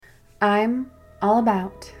I'm all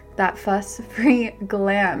about that fuss-free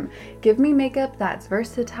glam. Give me makeup that's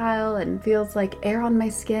versatile and feels like air on my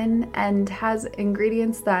skin and has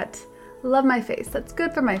ingredients that love my face, that's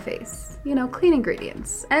good for my face. You know, clean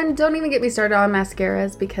ingredients. And don't even get me started on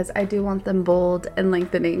mascaras because I do want them bold and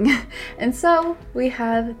lengthening. And so we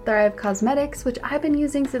have Thrive Causemetics, which I've been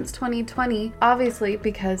using since 2020, obviously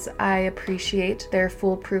because I appreciate their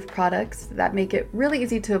foolproof products that make it really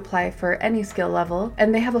easy to apply for any skill level.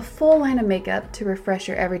 And they have a full line of makeup to refresh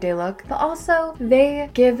your everyday look, but also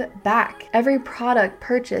they give back. Every product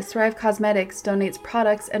purchased, Thrive Causemetics donates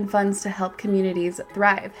products and funds to help communities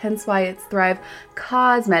thrive, hence why it's Thrive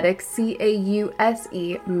Causemetics,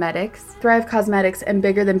 C-A-U-S-E Medics. Thrive Causemetics and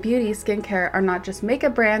Bigger Than Beauty skincare are not just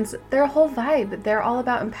makeup brands, they're a whole vibe. They're all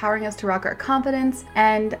about empowering us to rock our confidence,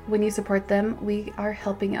 and when you support them, we are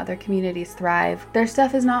helping other communities thrive. Their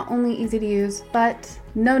stuff is not only easy to use, but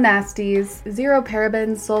no nasties, zero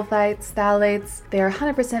parabens, sulfites, phthalates. They are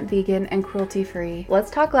 100% vegan and cruelty-free.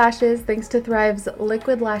 Let's talk lashes. Thanks to Thrive's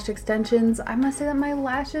liquid lash extensions, I must say that my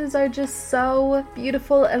lashes are just so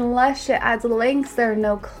beautiful and lush. It adds lengths, there are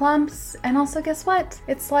no clumps, and also guess what?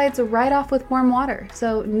 It slides right off with warm water,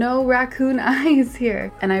 so no raccoon eyes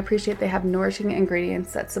here. And I appreciate they have nourishing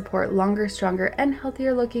ingredients that support longer, stronger, and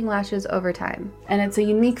healthier looking lashes over time. And it's a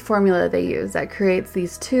unique formula they use that creates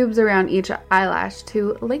these tubes around each eyelash to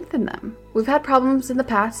lengthen them. We've had problems in the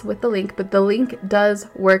past with the link, but the link does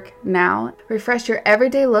work now. Refresh your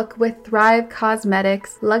everyday look with Thrive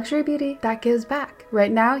Causemetics, luxury beauty that gives back.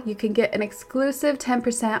 Right now, you can get an exclusive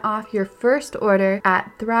 10% off your first order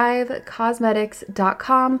at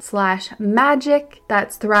thrivecausemetics.com/magic.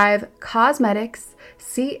 That's Thrive Causemetics,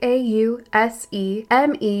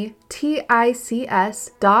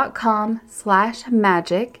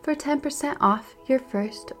 CAUSEMETICS.com/magic for 10% off your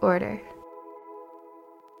first order.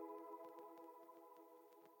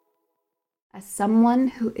 As someone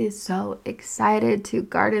who is so excited to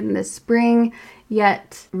garden this spring,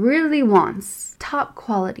 yet really wants top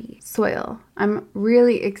quality soil, I'm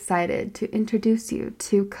really excited to introduce you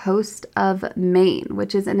to Coast of Maine,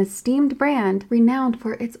 which is an esteemed brand renowned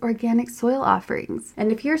for its organic soil offerings.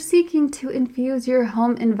 And if you're seeking to infuse your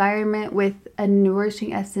home environment with a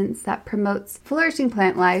nourishing essence that promotes flourishing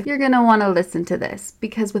plant life, you're going to want to listen to this,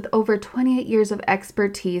 because with over 28 years of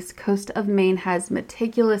expertise, Coast of Maine has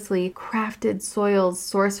meticulously crafted soils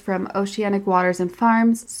sourced from oceanic waters and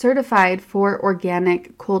farms, certified for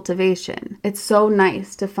organic cultivation. It's so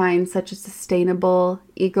nice to find such a sustainable,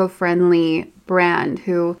 eco-friendly brand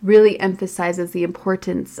who really emphasizes the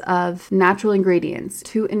importance of natural ingredients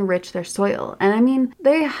to enrich their soil. And I mean,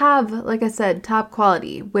 they have, like I said, top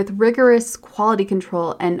quality with rigorous quality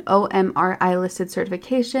control and OMRI listed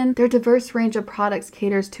certification. Their diverse range of products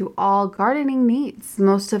caters to all gardening needs.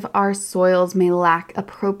 Most of our soils may lack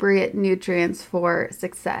appropriate nutrients for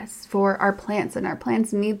success for our plants, and our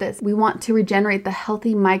plants need this. We want to regenerate the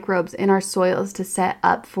healthy microbes in our soils to set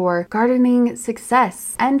up for gardening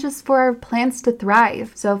success and just for our plants to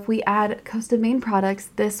thrive. So if we add Coast of Maine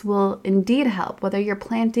products, this will indeed help. Whether you're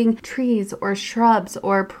planting trees or shrubs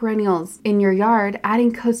or perennials in your yard,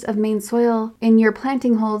 adding Coast of Maine soil in your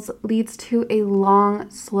planting holes leads to a long,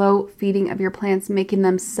 slow feeding of your plants, making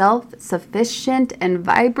them self-sufficient and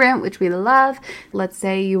vibrant, which we love. Let's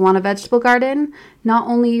say you want a vegetable garden. Not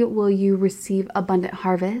only will you receive abundant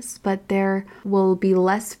harvest, but there will be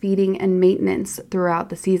less feeding and maintenance throughout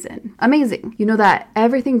the season. Amazing. You know that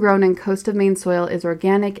everything grown in Coast of Maine soil is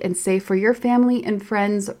organic and safe for your family and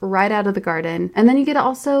friends right out of the garden. And then you get to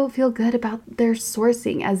also feel good about their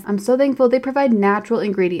sourcing, as I'm so thankful they provide natural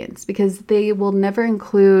ingredients because they will never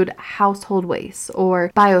include household waste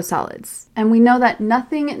or biosolids. And we know that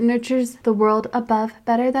nothing nurtures the world above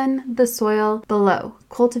better than the soil below,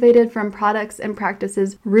 cultivated from products and practices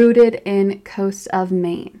rooted in Coast of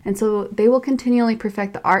Maine. And so they will continually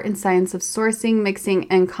perfect the art and science of sourcing, mixing,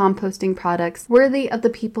 and composting products worthy of the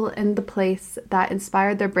people and the place that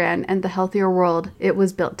inspired their brand and the healthier world it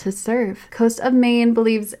was built to serve. Coast of Maine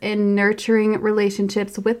believes in nurturing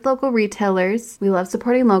relationships with local retailers. We love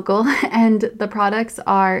supporting local, and the products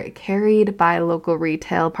are carried by local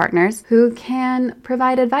retail partners who can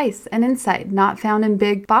provide advice and insight not found in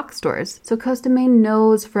big box stores. So Coast of Maine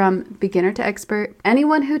knows from beginner to expert,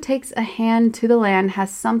 anyone who takes a hand to the land has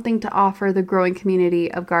something to offer the growing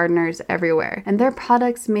community of gardeners everywhere. And their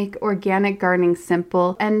products make organic gardening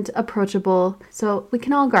simple and approachable so we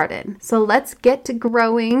can all garden. So let's get to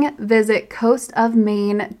growing. Visit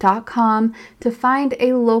coastofmaine.com to find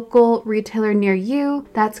a local retailer near you.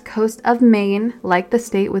 That's Coast of Maine, like the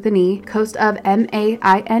state with an E,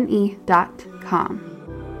 coastofmaine.com.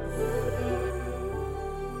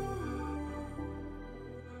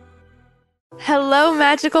 Hello,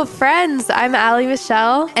 magical friends. I'm Allie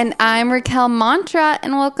Michelle. And I'm Raquel Mantra,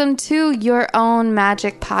 and welcome to Your Own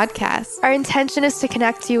Magic Podcast. Our intention is to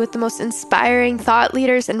connect you with the most inspiring thought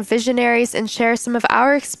leaders and visionaries and share some of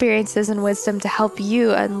our experiences and wisdom to help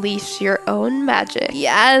you unleash your own magic.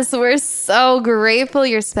 Yes, we're so grateful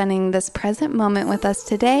you're spending this present moment with us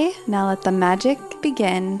today. Now let the magic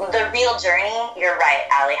begin. The real journey, you're right,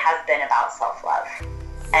 Allie, has been about self-love.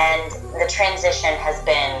 And the transition has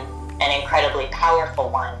been an incredibly powerful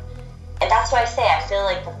one. And that's why I say I feel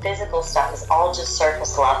like the physical stuff is all just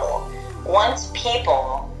surface level. Once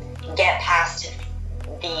people get past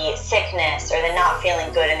the sickness or the not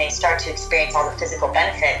feeling good and they start to experience all the physical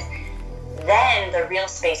benefits, then the real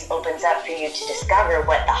space opens up for you to discover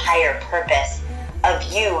what the higher purpose of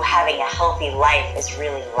you having a healthy life is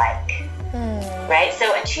really like. Right?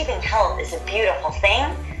 So achieving health is a beautiful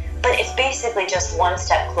thing, but it's basically just one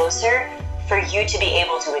step closer for you to be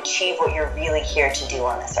able to achieve what you're really here to do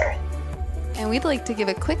on this earth. And we'd like to give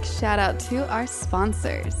a quick shout out to our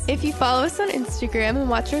sponsors. If you follow us on Instagram and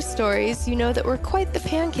watch our stories, you know that we're quite the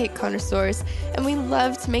pancake connoisseurs, and we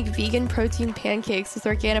love to make vegan protein pancakes with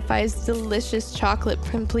Organifi's delicious chocolate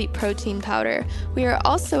complete protein powder. We are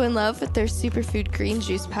also in love with their superfood green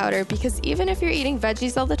juice powder because even if you're eating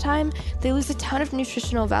veggies all the time, they lose a ton of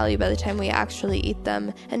nutritional value by the time we actually eat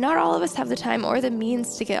them. And not all of us have the time or the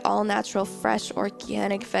means to get all natural, fresh,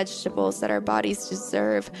 organic vegetables that our bodies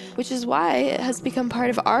deserve, which is why it has become part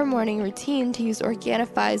of our morning routine to use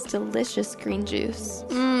Organifi's delicious green juice.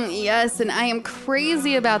 Yes, and I am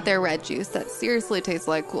crazy about their red juice that seriously tastes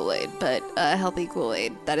like Kool-Aid, but a healthy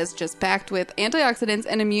Kool-Aid that is just packed with antioxidants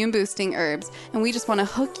and immune-boosting herbs. And we just want to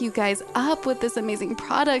hook you guys up with this amazing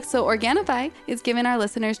product. So Organifi is giving our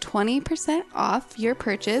listeners 20% off your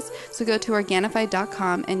purchase. So go to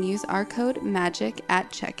Organifi.com and use our code MAGIC at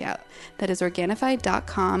checkout. That is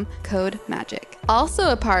Organifi.com, code MAGIC.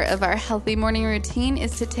 Also a part of our healthy morning routine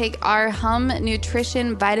is to take our Hum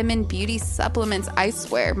Nutrition Vitamin Beauty Supplements. I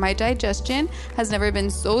swear, my digestion has never been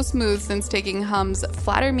so smooth since taking Hum's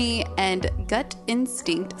Flatter Me and Gut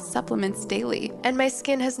Instinct supplements daily. And my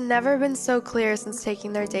skin has never been so clear since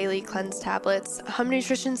taking their daily cleanse tablets. Hum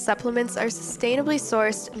Nutrition supplements are sustainably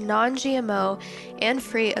sourced, non-GMO, and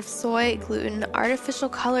free of soy, gluten, artificial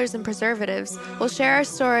colors, and preservatives. We'll share our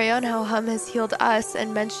story on how Hum has healed us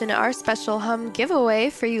and mention our special Hum giveaway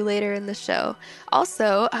for you later in the show.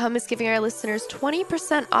 Also, Hum is giving our listeners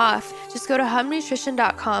 20% off. Just go to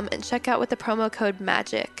humnutrition.com and check out with the promo code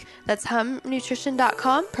MAGIC. That's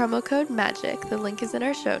humnutrition.com, promo code MAGIC. The link is in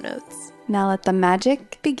our show notes. Now let the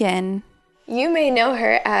magic begin. You may know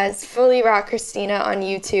her as Fully Raw Christina on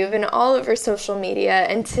YouTube and all over social media,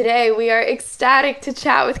 and today we are ecstatic to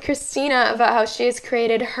chat with Christina about how she has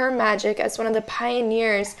created her magic as one of the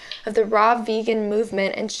pioneers of the raw vegan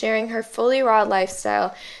movement and sharing her fully raw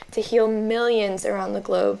lifestyle to heal millions around the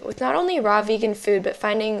globe with not only raw vegan food, but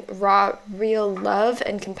finding raw, real love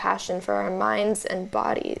and compassion for our minds and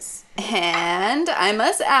bodies. And I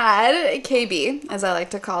must add, KB, as I like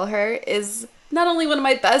to call her, is not only one of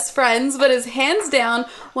my best friends, but is hands down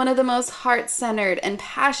one of the most heart-centered and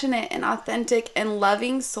passionate and authentic and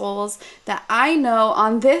loving souls that I know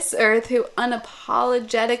on this earth, who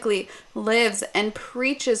unapologetically lives and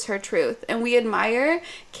preaches her truth. And we admire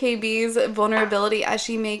KB's vulnerability as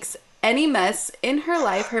she makes any mess in her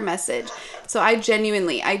life her message. So I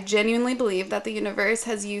genuinely believe that the universe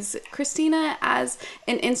has used Christina as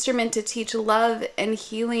an instrument to teach love and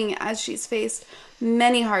healing as she's faced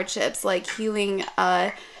many hardships, like healing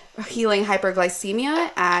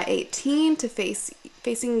hyperglycemia at 18, to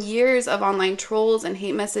facing years of online trolls and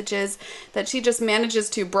hate messages that she just manages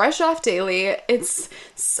to brush off daily. It's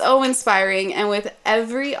so inspiring, and with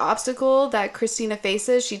every obstacle that Christina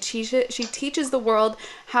faces, she teaches the world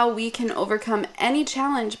how we can overcome any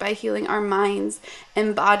challenge by healing our minds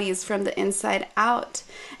and bodies from the inside out.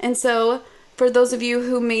 And so for those of you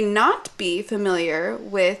who may not be familiar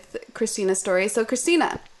with Christina's story, so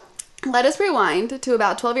Christina, let us rewind to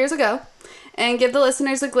about 12 years ago and give the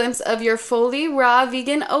listeners a glimpse of your fully raw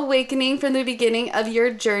vegan awakening from the beginning of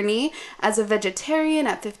your journey as a vegetarian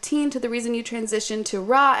at 15 to the reason you transitioned to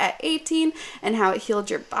raw at 18 and how it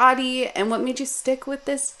healed your body and what made you stick with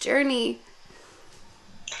this journey.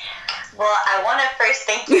 Well, I want to first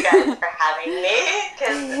thank you guys for having me,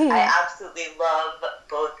 because I absolutely love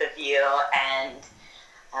both of you, and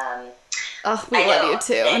we love you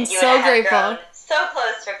too. I'm so grateful. So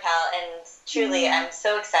close, Raquel, and truly, I'm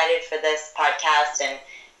so excited for this podcast and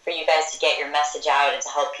for you guys to get your message out and to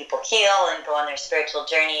help people heal and go on their spiritual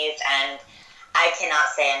journeys. And I cannot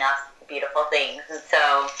say enough beautiful things. And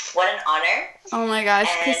so, what an honor. Oh my gosh,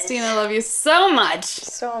 And- Christine, I love you so much.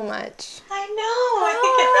 So much. I know. I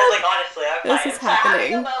think it's like, honestly, I'm This fine. is We're having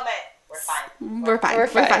happening. a moment. We're fine. We're fine. We're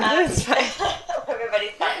fine. It's fine.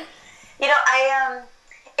 Everybody's fine. You know,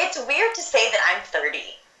 it's weird to say that I'm 30.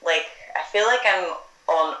 Like, I feel like I'm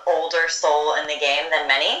an older soul in the game than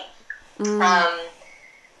many.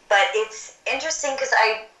 But it's interesting because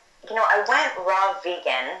I went raw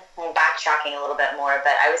vegan. I'm backtracking a little bit more,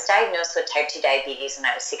 but I was diagnosed with type 2 diabetes when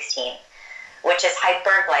I was 16, which is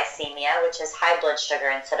hyperglycemia, which is high blood sugar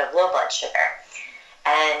instead of low blood sugar.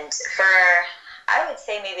 And for, I would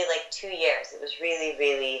say maybe like 2 years, it was really,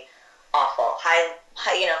 really awful. High,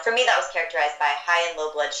 for me that was characterized by high and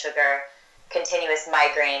low blood sugar, continuous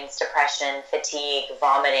migraines, depression, fatigue,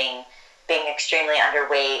 vomiting, being extremely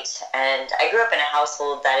underweight. And I grew up in a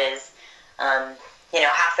household that is,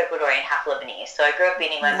 half Ecuadorian, half Lebanese. So I grew up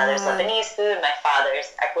eating my mother's Lebanese food, my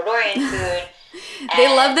father's Ecuadorian food. They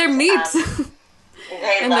love their meat.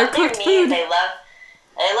 They And love their their cooked meat. food. They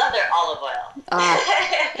love their olive oil.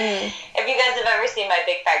 If you guys have ever seen My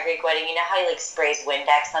Big Fat Greek Wedding, you know how he like sprays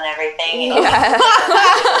Windex on everything? And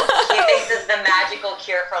he thinks it's the magical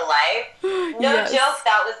cure for life. No Yes. joke,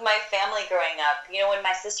 that was my family growing up. You know, when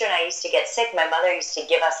my sister and I used to get sick, my mother used to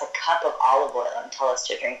give us a cup of olive oil and tell us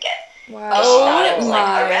to drink it. Wow. She thought it was like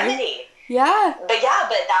my. a remedy. Yeah. But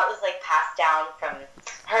that was like passed down from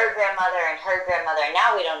her grandmother and her grandmother, and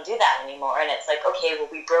now we don't do that anymore. And it's like, okay, well,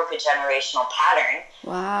 we broke a generational pattern.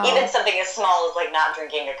 Wow. Even something as small as like not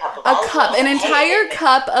drinking a cup of a olive cup, oil. an Hey, entire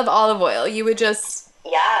cup of olive oil. You would just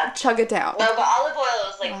chug it down. No, but olive oil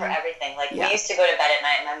is like for everything. Like we used to go to bed at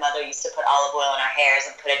night, and my mother used to put olive oil in our hairs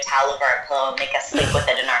and put a towel over our pillow and make us sleep with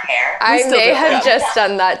it in our hair. I still may do have that. just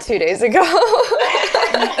done that 2 days ago.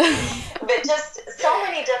 But just so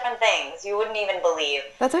many different things you wouldn't even believe.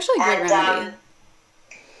 That's actually a great remedy.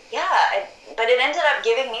 But it ended up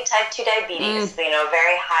giving me type 2 diabetes,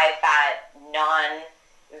 very high fat,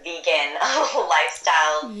 non-vegan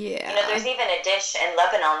lifestyle. Yeah. There's even a dish in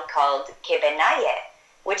Lebanon called kebenaye,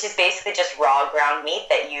 which is basically just raw ground meat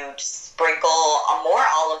that you sprinkle more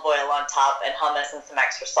olive oil on top and hummus and some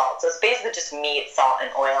extra salt. So it's basically just meat, salt,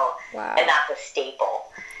 and oil. Wow. And that's a staple.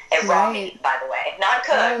 And raw meat, by the way, not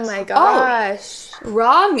cooked. Oh my gosh.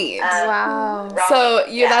 Raw meat. Wow. Raw So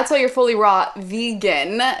meat, that's why you're fully raw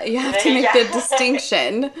vegan. You have to make the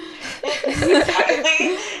distinction.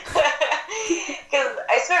 Exactly. Because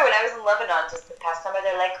I swear, when I was in Lebanon just the past summer,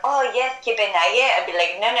 they're like, "Oh yes, kebenaye." I'd be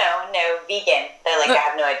like, "No, vegan." They're like, "I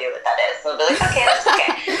have no idea what that is." So I'll be like, "Okay, that's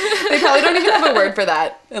okay." They probably don't even have a word for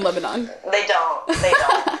that in Lebanon. They don't.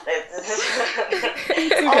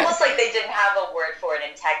 It's almost like they didn't have a word for it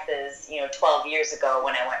in Texas, 12 years ago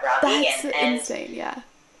when I went raw That's vegan. And insane, yeah.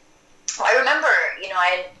 I remember,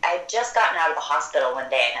 I had just gotten out of the hospital one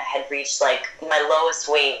day, and I had reached like my lowest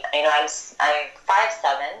weight. I'm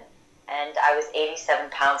 5'7", and I was 87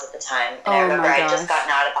 pounds at the time. And I remember I had just gotten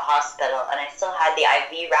out of the hospital, and I still had the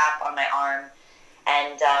IV wrap on my arm.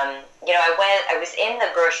 And I was in the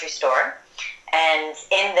grocery store, and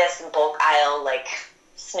in this bulk aisle, like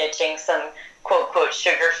snitching some quote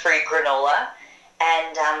sugar-free granola.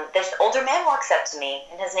 And this older man walks up to me,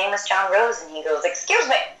 and his name was John Rose, and he goes, "Excuse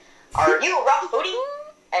me, are you a raw foodie?"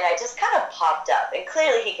 And I just kind of popped up, and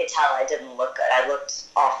clearly he could tell I didn't look good. I looked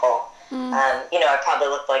awful. I probably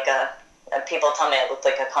looked like people tell me I looked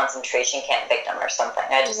like a concentration camp victim or something.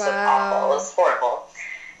 I just looked awful. It was horrible.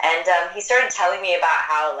 And he started telling me about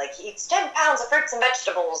how, like, he eats 10 pounds of fruits and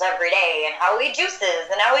vegetables every day, and how he juices,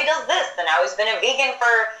 and how he does this, and how he's been a vegan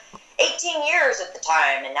for 18 years at the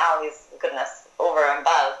time, and now he's, goodness, over and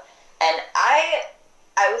above. And I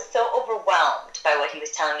was so overwhelmed by what he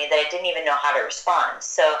was telling me that I didn't even know how to respond.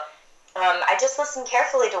 So I just listened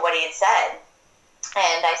carefully to what he had said.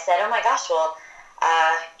 And I said, "Oh my gosh, well,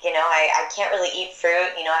 I can't really eat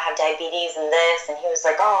fruit. I have diabetes and this." And he was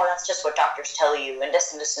like, "Oh, that's just what doctors tell you, and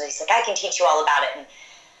this and this." And he's like, "I can teach you all about it." And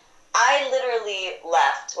I literally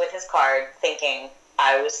left with his card thinking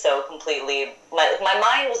I was so completely, my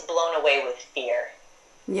mind was blown away with fear.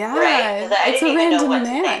 Yeah, right? 'Cause I it's didn't a even know random what to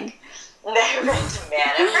man. think. The random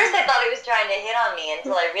man. At first I thought he was trying to hit on me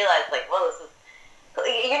until I realized, like, well, this is,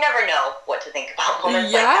 you never know what to think about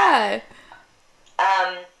moments like that.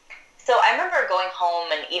 So I remember going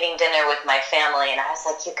home and eating dinner with my family, and I was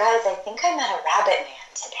like, "You guys, I think I met a rabbit man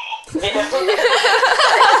today." I just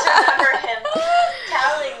remember him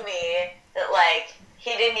telling me that, like,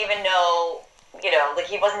 he didn't even know, like,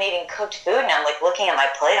 he wasn't eating cooked food, and I'm, like, looking at my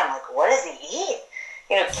plate, I'm like, what does he eat?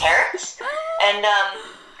 Carrots? And,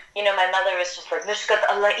 my mother was just like, "Mishkat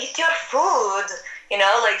Allah, eat your food. you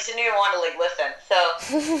know, like she didn't even want to like listen. So,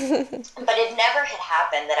 but it never had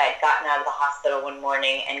happened that I'd gotten out of the hospital one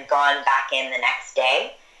morning and gone back in the next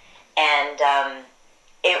day. And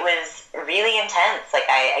it was really intense. Like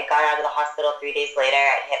I got out of the hospital 3 days later.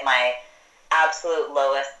 I'd hit my absolute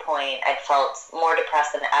lowest point. I'd felt more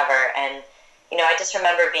depressed than ever. And, you know, I just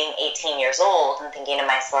remember being 18 years old and thinking to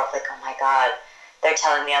myself, like, oh my God, they're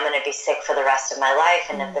telling me I'm going to be sick for the rest of my life.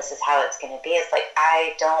 And if this is how it's going to be, it's like,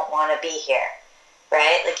 I don't want to be here.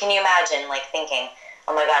 Right? Like, can you imagine, like, thinking,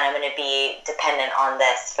 oh my God, I'm going to be dependent on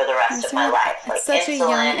this for the rest of my life? Like, such a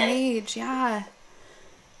young and age, yeah.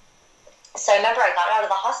 so I remember I got out of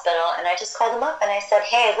the hospital and I just called them up and I said,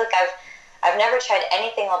 hey, look, I've never tried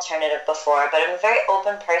anything alternative before, but I'm a very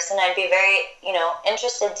open person. I'd be very, you know,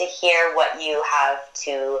 interested to hear what you have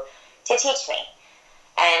to teach me.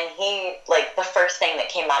 And he, like, the first thing that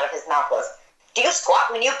came out of his mouth was, do you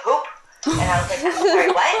squat when you poop? And I was like, I'm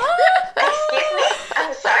sorry, what? Excuse me?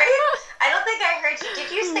 I'm sorry? I don't think I heard you.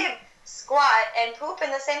 Did you say squat and poop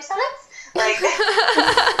in the same sentence? Like,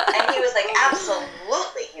 and he was like,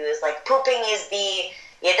 absolutely. He was like, pooping is the,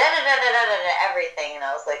 everything. And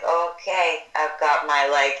I was like, okay, I've got my,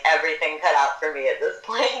 like, everything cut out for me at this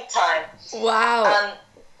point in time. Wow.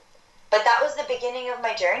 But that was the beginning of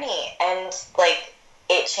my journey. And, like,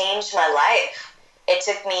 it changed my life. It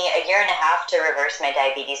took me a year and a half to reverse my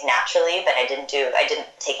diabetes naturally, but I didn't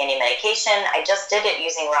take any medication. I just did it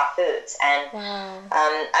using raw foods. And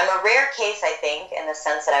I'm a rare case, I think, in the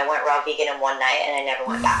sense that I went raw vegan in one night and I never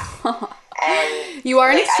went back. And you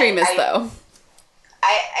are an extremist, though.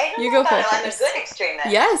 I don't know about it. I'm a good extremist.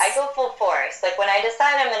 Yes. I go full force. Like, when I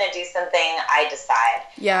decide I'm going to do something, I decide.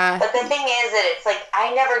 Yeah. But the thing is that it's like,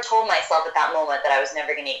 I never told myself at that moment that I was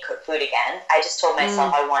never going to eat cooked food again. I just told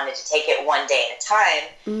myself I wanted to take it one day at a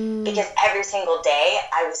time because every single day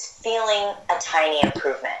I was feeling a tiny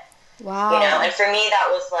improvement. Wow. You know, and for me that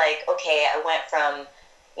was like, okay, I went from,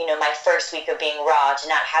 you know, my first week of being raw to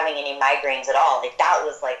not having any migraines at all. Like, that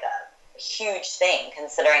was like a huge thing,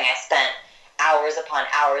 considering I spent hours upon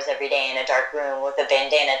hours every day in a dark room with a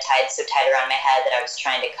bandana tied so tight around my head that I was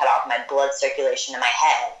trying to cut off my blood circulation to my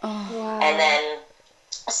head. Oh, wow. And then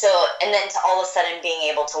to all of a sudden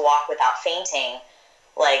being able to walk without fainting,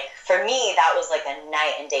 like, for me, that was like a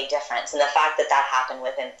night and day difference. And the fact that that happened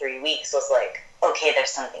within 3 weeks was like, okay,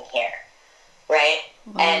 there's something here, right?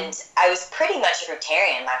 Wow. And I was pretty much a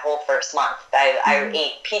fruitarian my whole first month. I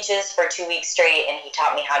ate peaches for 2 weeks straight, and he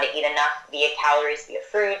taught me how to eat enough via calories, via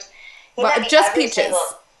fruit. Just peaches.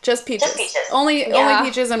 Just peaches. Only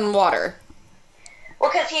peaches and water.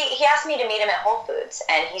 Well, because he asked me to meet him at Whole Foods,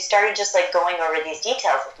 and he started just, like, going over these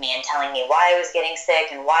details with me and telling me why I was getting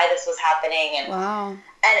sick and why this was happening. And, wow.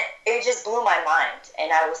 And it just blew my mind.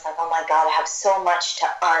 And I was like, oh, my God, I have so much to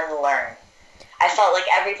unlearn. I felt like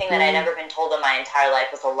everything that I'd ever been told in my entire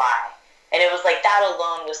life was a lie. And it was like that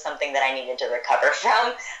alone was something that I needed to recover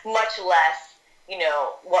from, much less, you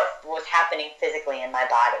know, what was happening physically in my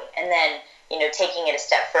body. And then, you know, taking it a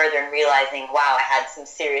step further and realizing, wow, I had some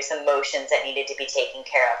serious emotions that needed to be taken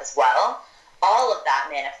care of as well. All of that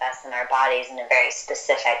manifests in our bodies in a very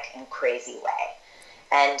specific and crazy way.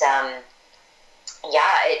 And, I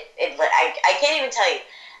can't even tell you.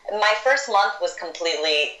 My first month was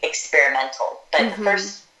completely experimental, but the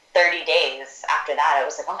first 30 days after that, I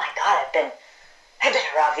was like, oh my God, I've been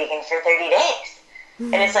a raw vegan for 30 days.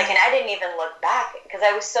 And it's like, and I didn't even look back because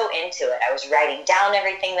I was so into it. I was writing down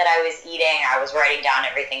everything that I was eating. I was writing down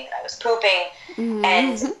everything that I was pooping.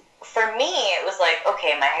 And for me, it was like,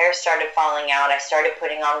 okay, my hair started falling out. I started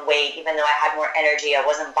putting on weight. Even though I had more energy, I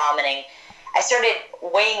wasn't vomiting. I started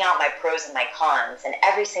weighing out my pros and my cons. And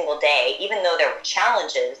every single day, even though there were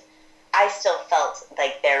challenges, I still felt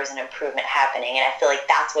like there was an improvement happening. And I feel like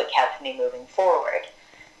that's what kept me moving forward.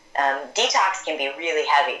 Detox can be really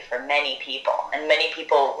heavy for many people, and many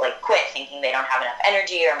people like quit thinking they don't have enough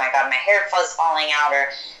energy, or my God, my hair is falling out, or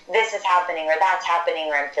this is happening, or that's happening,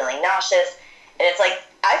 or I'm feeling nauseous. And it's like,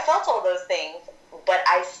 I felt all those things, but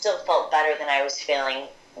I still felt better than I was feeling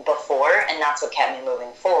before, and that's what kept me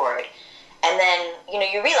moving forward. And then, you know,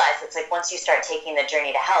 you realize it's like once you start taking the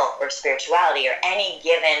journey to health or spirituality or any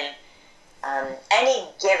given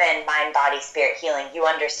mind, body, spirit healing, you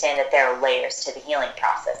understand that there are layers to the healing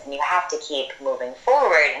process, and you have to keep moving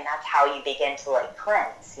forward, and that's how you begin to, like,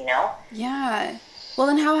 cleanse, you know? Yeah. Well,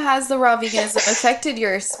 then how has the raw veganism affected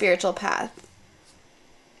your spiritual path?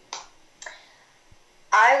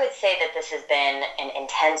 I would say that this has been an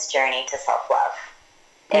intense journey to self-love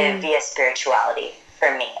via spirituality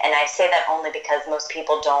for me. And I say that only because most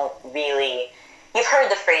people don't really... You've heard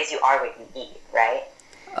the phrase, you are what you eat, right?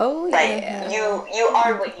 Oh, yeah. Like, you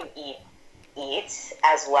are what you eat. eat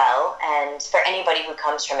as well. And for anybody who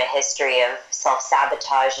comes from a history of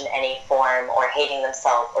self-sabotage in any form, or hating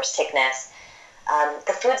themselves, or sickness,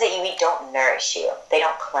 the foods that you eat don't nourish you. They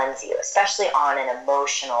don't cleanse you, especially on an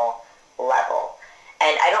emotional level.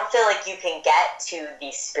 And I don't feel like you can get to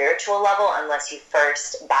the spiritual level unless you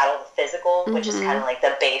first battle the physical, which is kind of like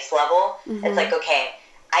the base level. It's like, okay,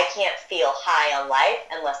 I can't feel high on life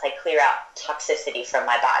unless I clear out toxicity from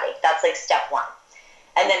my body. That's like step one.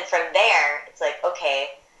 And then from there, it's like, okay,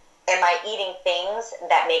 am I eating things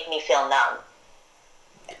that make me feel numb?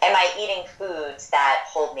 Am I eating foods that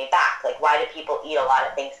hold me back? Like, why do people eat a lot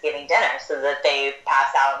of Thanksgiving dinner? So that they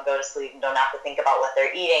pass out and go to sleep and don't have to think about what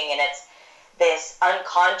they're eating. And it's this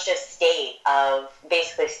unconscious state of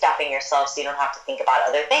basically stuffing yourself so you don't have to think about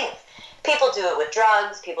other things. People do it with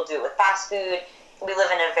drugs. People do it with fast food. We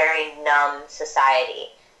live in a very numb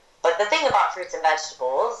society. But the thing about fruits and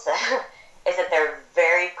vegetables is that they're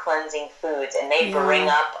very cleansing foods, and they bring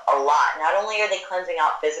up a lot. Not only are they cleansing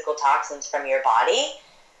out physical toxins from your body,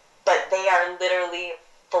 but they are literally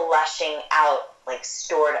flushing out like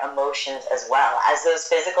stored emotions as well. As those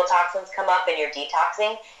physical toxins come up and you're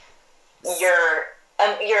detoxing, your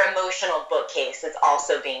emotional bookcase is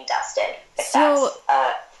also being dusted.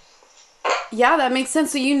 Yeah, that makes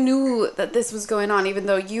sense. So you knew that this was going on, even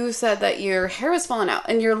though you said that your hair was falling out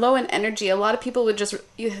and you're low in energy. A lot of people would just,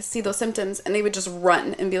 you see those symptoms and they would just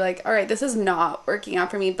run and be like, all right, this is not working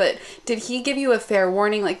out for me. But did he give you a fair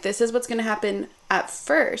warning? Like, this is what's going to happen at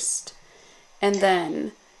first. And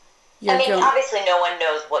then obviously no one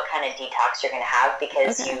knows what kind of detox you're going to have,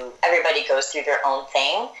 because everybody goes through their own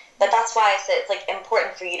thing. But that's why I said it's like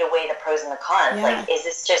important for you to weigh the pros and the cons. Yeah. Like, is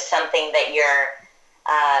this just something that you're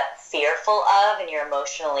fearful of and you're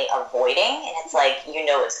emotionally avoiding, and it's like,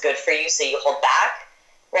 it's good for you, so you hold back,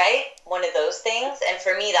 right? One of those things. And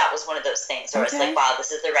for me, that was one of those things where it's like, wow,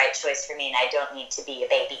 this is the right choice for me, and I don't need to be a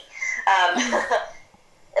baby.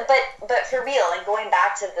 But for real, and going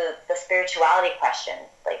back to the spirituality question,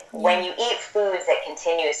 like when you eat foods that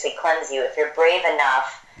continuously cleanse you, if you're brave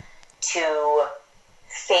enough to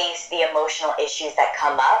face the emotional issues that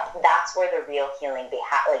come up, that's where the real healing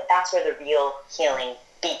that's where the real healing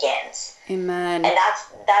begins. Amen. And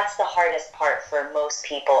that's the hardest part for most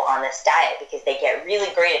people on this diet, because they get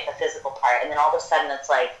really great at the physical part, and then all of a sudden it's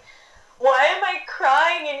like, why am I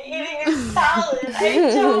crying and eating a salad? I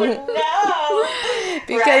don't know.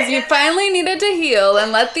 Because you finally needed to heal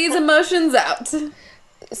and let these emotions out.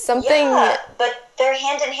 Yeah, but they're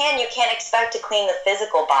hand in hand. You can't expect to clean the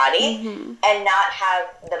physical body and not have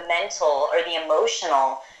the mental or the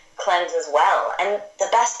emotional cleanse as well. And the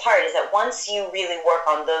best part is that once you really work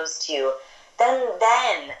on those two, then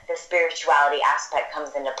the spirituality aspect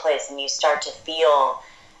comes into place, and you start to feel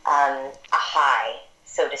a high,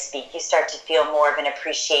 so to speak. You start to feel more of an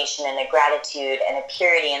appreciation and a gratitude and a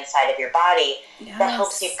purity inside of your body that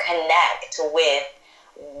helps you connect with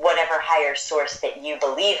whatever higher source that you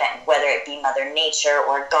believe in, whether it be Mother Nature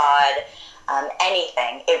or God,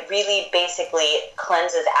 anything. It really basically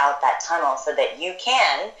cleanses out that tunnel so that you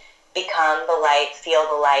can become the light, feel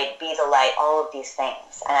the light, be the light, all of these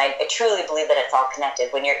things. And I truly believe that it's all connected.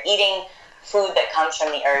 When you're eating food that comes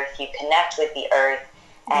from the earth, you connect with the earth,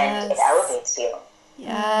 and it elevates you.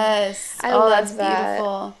 Yes. I love that.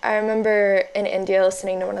 Beautiful. I remember in India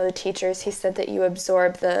listening to one of the teachers, he said that you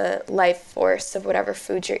absorb the life force of whatever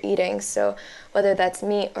food you're eating. So whether that's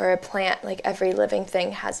meat or a plant, like every living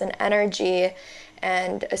thing has an energy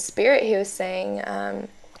and a spirit, he was saying.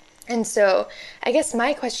 And so I guess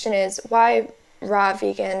my question is, why raw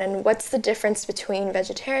vegan, and what's the difference between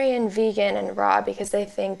vegetarian, vegan, and raw? Because I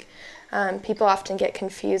think people often get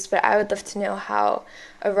confused, but I would love to know how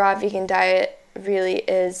a raw vegan diet really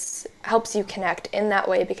helps you connect in that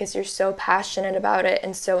way, because you're so passionate about it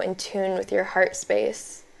and so in tune with your heart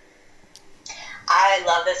space. I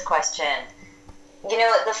love this question.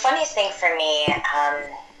 The funniest thing for me,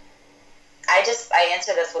 I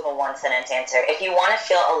answer this with a one-sentence answer. If you want to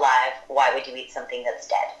feel alive, why would you eat something that's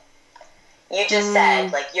dead? You just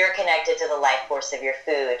said, like, you're connected to the life force of your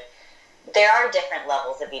food. There are different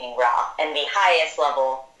levels of eating raw, and the highest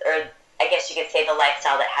level, or I guess you could say the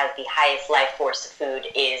lifestyle that has the highest life force of food,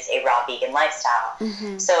 is a raw vegan lifestyle.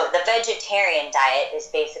 So the vegetarian diet is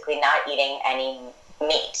basically not eating any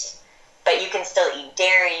meat, but you can still eat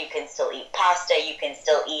dairy, you can still eat pasta, you can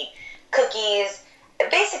still eat cookies.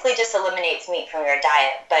 It basically just eliminates meat from your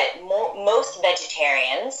diet. But most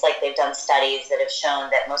vegetarians, like, they've done studies that have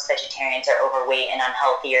shown that most vegetarians are overweight and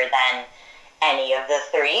unhealthier than any of the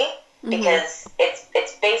three. Because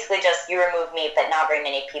it's basically just you remove meat, but not very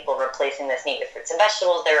many people replacing this meat with fruits and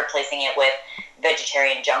vegetables. They're replacing it with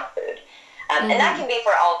vegetarian junk food. And that can be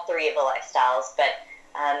for all three of the lifestyles. But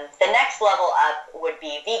the next level up would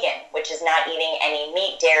be vegan, which is not eating any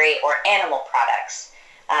meat, dairy, or animal products.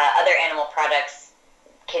 Other animal products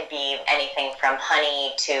could be anything from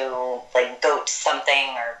honey to like goat something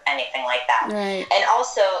or anything like that. Right. And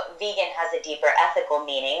also, vegan has a deeper ethical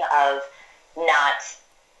meaning of not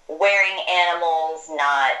wearing animals,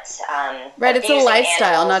 not right. It's a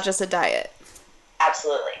lifestyle, animals. not just a diet.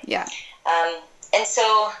 Absolutely. Yeah. And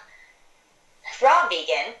so, raw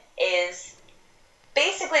vegan is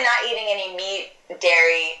basically not eating any meat,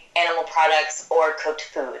 dairy, animal products, or cooked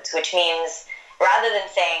foods, which means rather than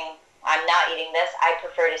saying, I'm not eating this, I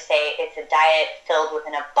prefer to say it's a diet filled with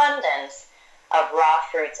an abundance of raw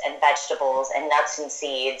fruits and vegetables and nuts and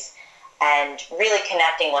seeds, and really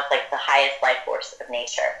connecting with like the highest life force of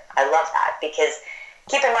nature. I love that because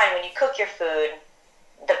keep in mind when you cook your food,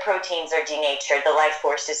 the proteins are denatured, the life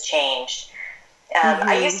force is changed.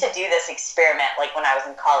 I used to do this experiment like when I was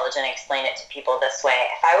in college and explain it to people this way.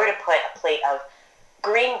 If I were to put a plate of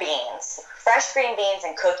green beans, fresh green beans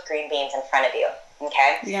and cooked green beans in front of you,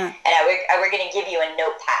 okay? Yeah. And I were going to give you a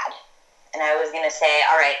notepad. And I was going to say,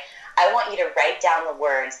 all right, I want you to write down the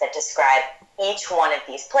words that describe each one of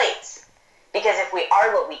these plates. Because if we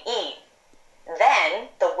are what we eat, then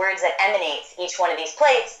the words that emanate each one of these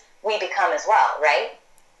plates, we become as well, right?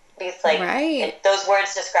 Because like if those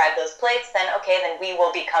words describe those plates, then okay, then we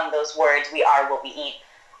will become those words. We are what we eat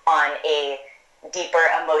on a deeper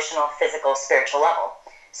emotional, physical, spiritual level.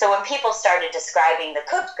 So when people started describing the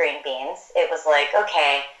cooked green beans, it was like,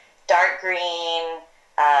 okay, dark green,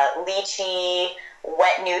 lychee,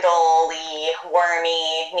 wet noodle-y,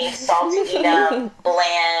 wormy, needs salt to eat them,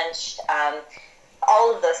 blanched,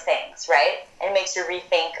 all of those things, right? And it makes you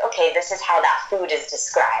rethink, okay, this is how that food is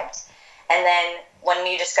described. And then when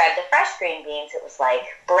you described the fresh green beans, it was like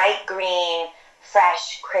bright green,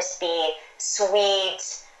 fresh, crispy,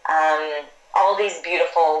 sweet, all these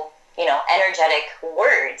beautiful, energetic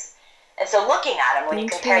words. And so looking at them, when you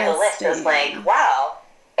compare the list, it was like, wow,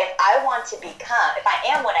 if I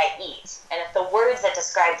am what I eat, and if the words that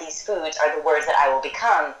describe these foods are the words that I will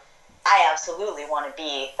become, I absolutely want to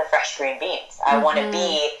be the fresh green beans. I want to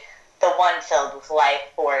be the one filled with life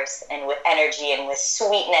force and with energy and with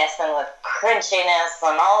sweetness and with crunchiness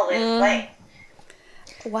and all these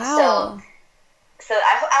things. Wow. So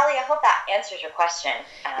Allie, I hope that answers your question.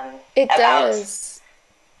 It does.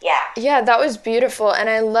 Yeah. Yeah, that was beautiful. And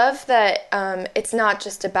I love that it's not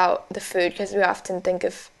just about the food, because we often think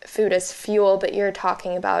of food as fuel, but you're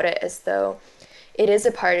talking about it as though it is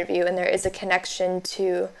a part of you and there is a connection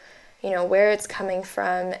to where it's coming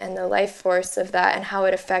from and the life force of that and how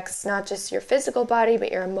it affects not just your physical body,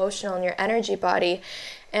 but your emotional and your energy body.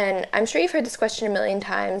 And I'm sure you've heard this question a million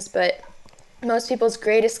times, but most people's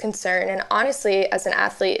greatest concern, and honestly, as an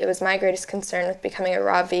athlete, it was my greatest concern with becoming a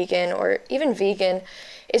raw vegan or even vegan,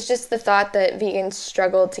 is just the thought that vegans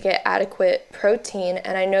struggle to get adequate protein.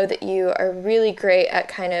 And I know that you are really great at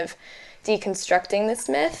kind of deconstructing this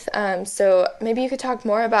myth. So maybe you could talk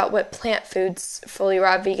more about what plant foods fully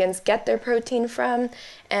raw vegans get their protein from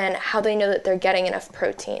and how they know that they're getting enough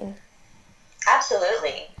protein.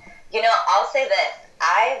 Absolutely. I'll say this.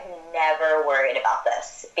 I've never worried about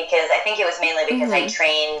this because I think it was mainly because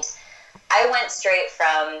I went straight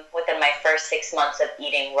from within my first 6 months of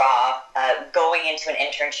eating raw, going into an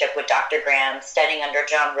internship with Dr. Graham, studying under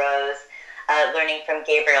John Rose, learning from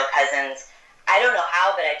Gabriel Cousins. I don't know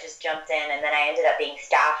how, but I just jumped in, and then I ended up being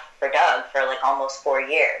staff for Doug for like almost 4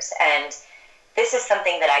 years. And this is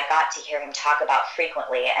something that I got to hear him talk about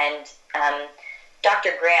frequently. And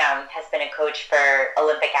Dr. Graham has been a coach for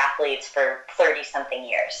Olympic athletes for 30-something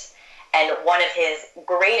years. And one of his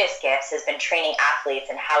greatest gifts has been training athletes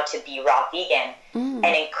in how to be raw vegan and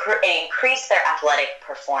increase their athletic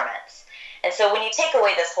performance. And so when you take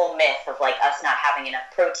away this whole myth of like us not having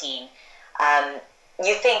enough protein,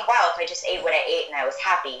 you think, wow, if I just ate what I ate and I was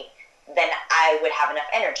happy, then I would have enough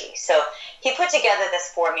energy. So he put together this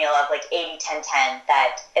formula of like 80-10-10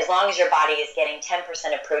 that as long as your body is getting 10%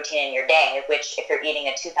 of protein in your day, which if you're eating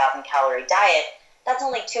a 2,000 calorie diet, that's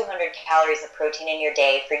only 200 calories of protein in your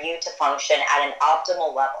day for you to function at an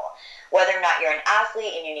optimal level. Whether or not you're an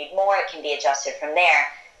athlete and you need more, it can be adjusted from there.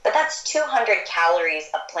 But that's 200 calories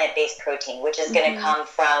of plant-based protein, which is going to come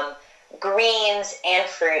from greens and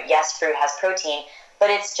fruit. Yes, fruit has protein, but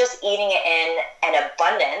it's just eating it in an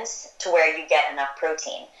abundance to where you get enough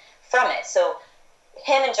protein from it. So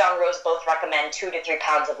him and John Rose both recommend 2 to 3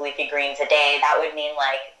 pounds of leafy greens a day. That would mean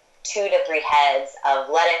like 2 to 3 heads of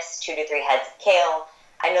lettuce, 2 to 3 heads of kale.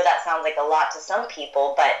 I know that sounds like a lot to some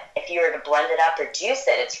people, but if you were to blend it up or juice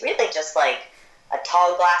it, it's really just like a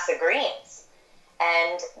tall glass of greens.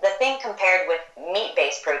 And the thing compared with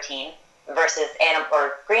meat-based protein versus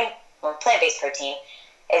plant-based protein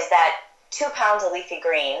is that 2 pounds of leafy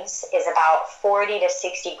greens is about 40 to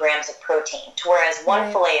 60 grams of protein, whereas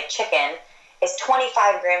one fillet of chicken is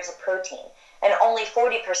 25 grams of protein. And only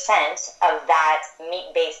 40% of that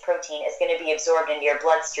meat-based protein is going to be absorbed into your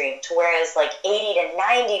bloodstream, whereas like 80 to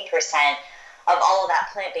 90% of all of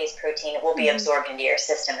that plant-based protein will be absorbed into your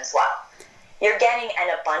system as well. You're getting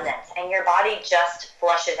an abundance, and your body just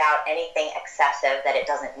flushes out anything excessive that it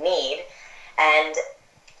doesn't need. And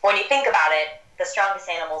when you think about it, the strongest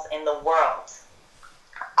animals in the world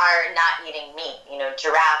are not eating meat. You know,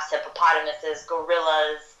 giraffes, hippopotamuses,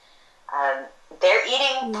 gorillas, they're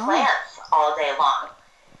eating plants all day long.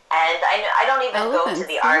 And I don't even go to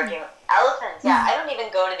the argument. Elephants, I don't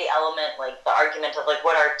even go to the argument of like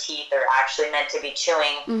what our teeth are actually meant to be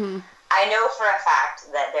chewing. I know for a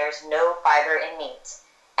fact that there's no fiber in meat,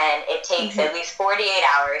 and it takes at least 48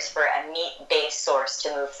 hours for a meat-based source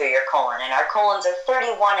to move through your colon, and our colons are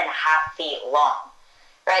 31 and a half feet long,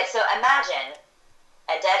 right? So imagine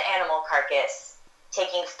a dead animal carcass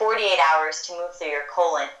taking 48 hours to move through your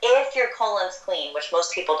colon if your colon's clean, which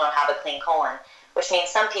most people don't have a clean colon, which means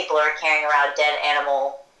some people are carrying around dead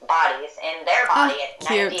animal bodies in their body at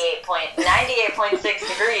 98.6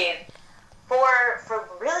 degrees for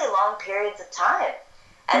really long periods of time.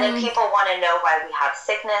 And then people want to know why we have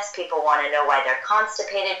sickness. People want to know why they're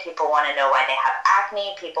constipated. People want to know why they have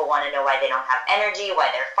acne. People want to know why they don't have energy,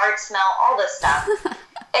 why their farts smell, all this stuff.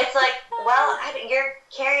 It's like, well, you're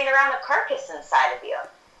carrying around a carcass inside of you.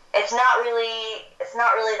 It's not really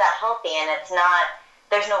that healthy, and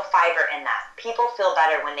there's no fiber in that. People feel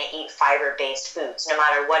better when they eat fiber-based foods, no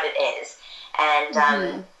matter what it is.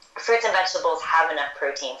 And fruits and vegetables have enough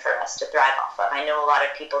protein for us to thrive off of. I know a lot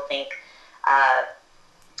of people think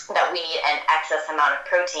that we need an excess amount of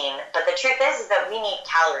protein, but the truth is that we need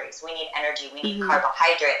calories, we need energy, we need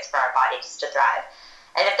carbohydrates for our bodies to thrive.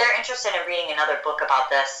 And if they're interested in reading another book about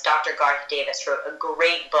this, Dr. Garth Davis wrote a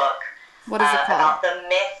great book. What is it called? About the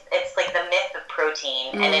myth. It's like the myth of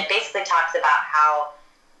protein, and it basically talks about how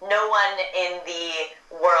no one in the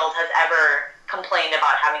world has ever complained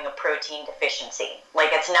about having a protein deficiency. Like,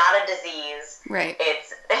 it's not a disease. Right.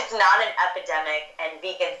 It's not an epidemic, and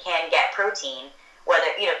vegans can get protein. Whether,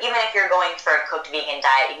 even if you're going for a cooked vegan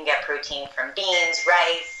diet, you can get protein from beans,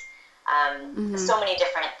 rice, so many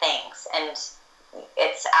different things. And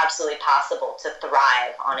it's absolutely possible to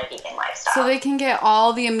thrive on a vegan lifestyle. So they can get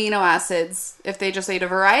all the amino acids if they just ate a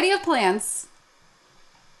variety of plants.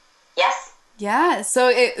 Yes. Yeah.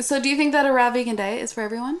 So do you think that a raw vegan diet is for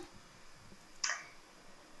everyone?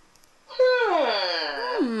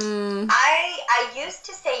 I used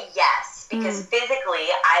to say yes, because physically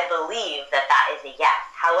I believe that is a yes.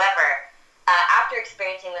 However, after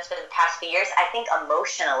experiencing this for the past few years, I think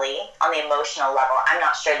emotionally, on the emotional level, I'm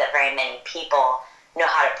not sure that very many people know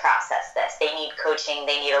how to process this. They need coaching.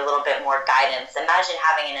 They need a little bit more guidance. Imagine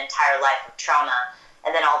having an entire life of trauma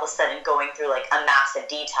and then all of a sudden going through like a massive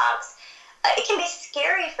detox. It can be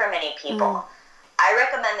scary for many people. I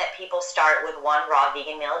recommend that people start with 1 raw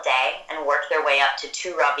vegan meal a day and work their way up to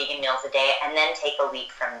 2 raw vegan meals a day and then take a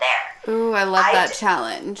leap from there. Ooh, I love that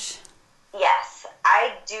challenge. Yes,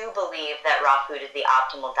 I do believe that raw food is the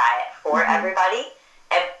optimal diet for everybody,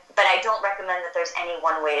 but I don't recommend that there's any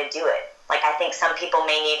one way to do it. Like, I think some people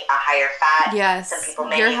may need a higher fat. Yes, some people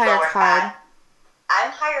may need lower carb. fat.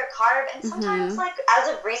 I'm higher carb, and sometimes, like, as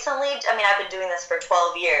of recently, I mean, I've been doing this for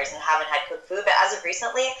 12 years and haven't had cooked food, but as of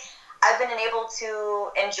recently, I've been able to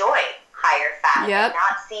enjoy higher fat and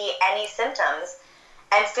not see any symptoms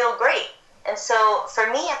and feel great. And so for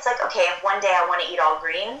me, it's like, okay, if one day I want to eat all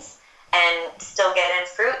greens and still get in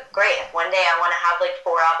fruit, great. If one day I want to have like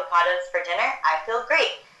 4 avocados for dinner, I feel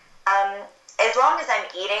great. As long as I'm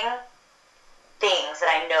eating things that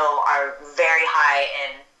I know are very high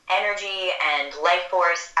in energy and life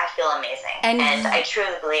force, I feel amazing. And I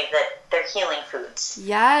truly believe that they're healing foods.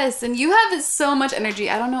 Yes, and you have so much energy.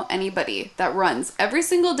 I don't know anybody that runs every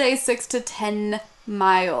single day 6 to 10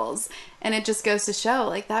 miles. And it just goes to show,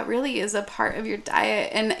 like, that really is a part of your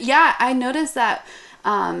diet. And yeah, I noticed that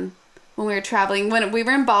when we were traveling, when we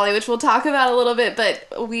were in Bali, which we'll talk about a little bit,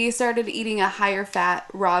 but we started eating a higher fat,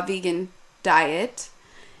 raw vegan diet,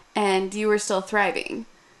 and you were still thriving.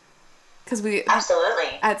 Because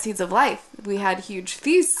absolutely, at Seeds of Life, we had huge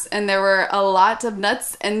feasts, and there were a lot of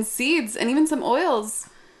nuts and seeds, and even some oils.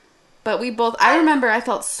 But we both, I remember I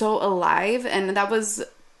felt so alive, and that was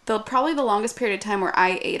probably the longest period of time where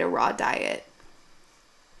I ate a raw diet.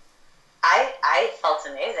 I felt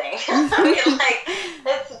amazing. I mean, like,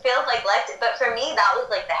 this feels like life, but for me, that was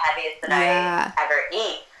like the heaviest that I ever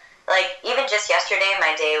eat. Like, even just yesterday,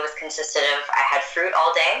 my day was consisted of, I had fruit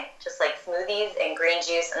all day, just like smoothies and green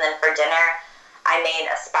juice, and then for dinner, I made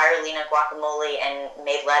a spirulina guacamole and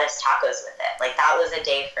made lettuce tacos with it. Like, that was a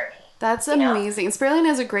day for me. That's amazing. Spirulina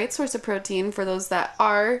is a great source of protein for those that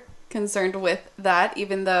are concerned with that,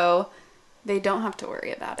 even though they don't have to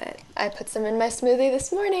worry about it. I put some in my smoothie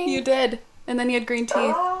this morning. You did. And then you had green tea.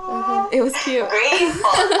 Oh, It was cute.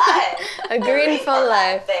 greenful life. A greenful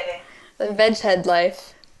life. Baby. The veg head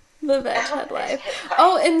life. The veg head life.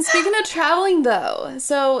 Oh, and speaking of traveling, though,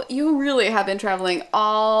 so you really have been traveling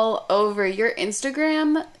all over. Your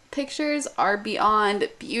Instagram pictures are beyond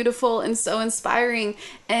beautiful and so inspiring.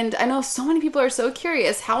 And I know so many people are so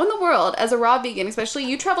curious, how in the world, as a raw vegan, especially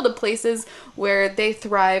you travel to places where they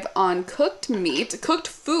thrive on cooked meat, cooked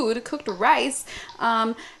food, cooked rice.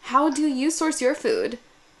 How do you source your food?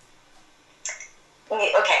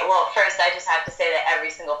 Okay, well, first I just have to say that every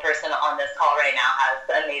single person on this call right now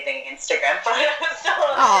has amazing Instagram photos. So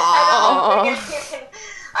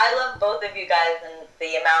I love both of you guys, and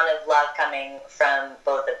the amount of love coming from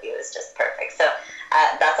both of you is just perfect. So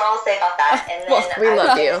that's all I'll say about that. And then Well, we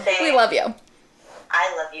love you. We love you.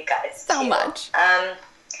 I love you guys So too. much.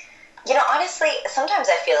 You know, honestly, sometimes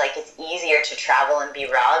I feel like it's easier to travel and be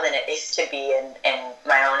raw than it is to be in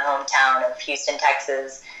my own hometown of Houston,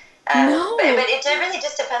 Texas. No. But it really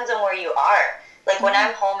just depends on where you are. Like, when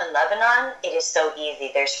I'm home in Lebanon, it is so easy.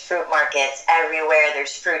 There's fruit markets everywhere.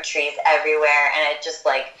 There's fruit trees everywhere. And it just,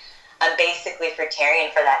 like, I'm basically fruitarian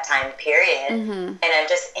for that time period. And I'm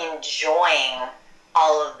just enjoying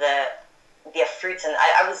all of the fruits. And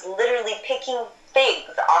I was literally picking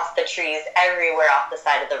figs off the trees everywhere off the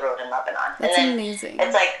side of the road in Lebanon. That's and then amazing.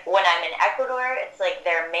 It's like, when I'm in Ecuador, it's like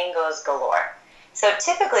there are mangoes galore. So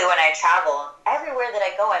typically when I travel, everywhere that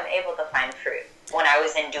I go, I'm able to find fruit. When I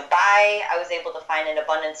was in Dubai, I was able to find an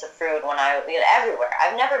abundance of fruit. Everywhere.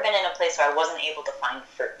 I've never been in a place where I wasn't able to find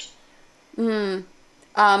fruit.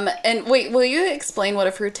 And wait, will you explain what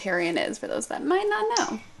a fruitarian is for those that might not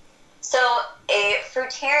know? So a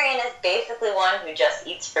fruitarian is basically one who just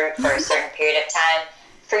eats fruit for a certain period of time.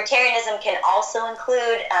 Fruitarianism can also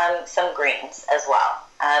include some greens as well.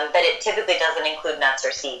 But it typically doesn't include nuts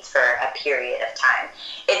or seeds for a period of time.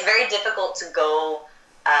 It's very difficult to go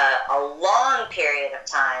a long period of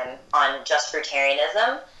time on just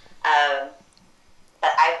fruitarianism.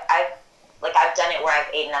 But I've done it where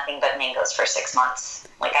I've ate nothing but mangoes for 6 months.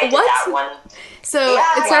 Like, I did that one. So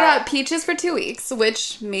Yeah, it started yeah. out peaches for 2 weeks,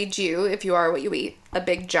 which made you, if you are what you eat, a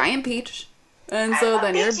big giant peach. And so love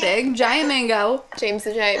then you're a peaches. big giant mango. James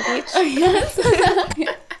the Giant Peach. Yes.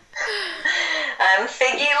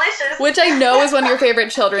 Figgy-licious. Which I know is one of your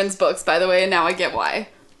favorite children's books, by the way, and now I get why.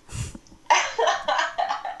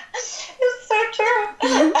 It's so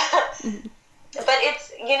true. But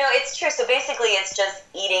it's true. So basically it's just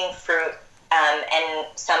eating fruit and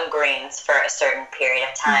some greens for a certain period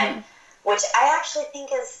of time, which I actually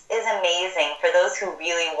think is amazing for those who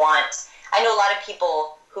really want. I know a lot of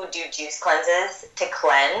people who do juice cleanses to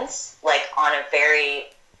cleanse, like, on a very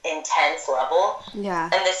intense level. Yeah.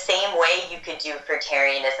 And the same way you could do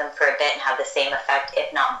fruitarianism for a bit and have the same effect,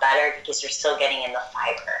 if not better, because you're still getting in the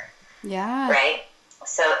fiber, Yeah. right?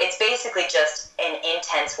 So it's basically just an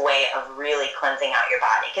intense way of really cleansing out your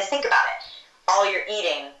body. Because think about it. All you're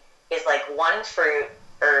eating is, like, one fruit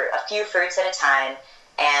or a few fruits at a time,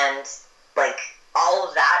 and, like, all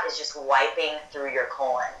of that is just wiping through your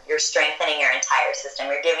colon. You're strengthening your entire system.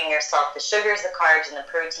 You're giving yourself the sugars, the carbs, and the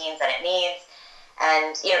proteins that it needs.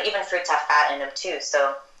 And, even fruits have fat in them too.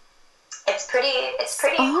 So it's pretty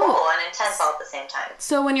cool and intense all at the same time.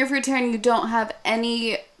 So when you're fruitarian, you don't have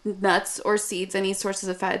any nuts or seeds, any sources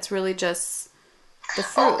of fat. It's really just the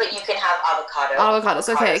fruit. Oh, but you can have avocado. Avocados,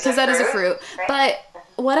 okay, because that is a fruit. Right? But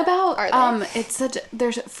what about Are they?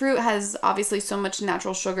 fruit has obviously so much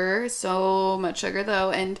natural sugar, so much sugar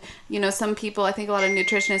though, and some people, I think a lot of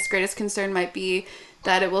nutritionists' greatest concern might be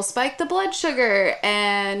that it will spike the blood sugar,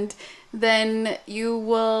 and then you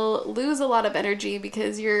will lose a lot of energy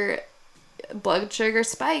because your blood sugar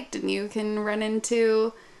spiked, and you can run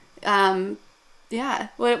into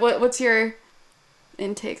what's your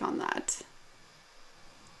intake on that?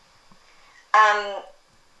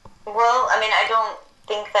 Well, I don't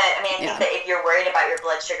think that, I think that if you're worried about your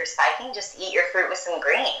blood sugar spiking, just eat your fruit with some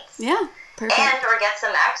greens. Yeah, perfect. Or get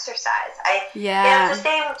some exercise. Yeah. It's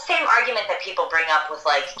the same argument that people bring up with,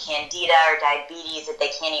 like, candida or diabetes, that they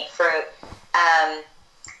can't eat fruit.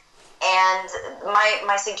 And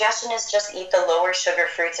my suggestion is just eat the lower sugar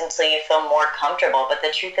fruits until you feel more comfortable. But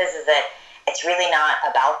the truth is that it's really not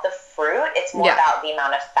about the fruit. It's more about the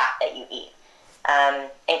amount of fat that you eat.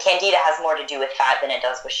 And candida has more to do with fat than it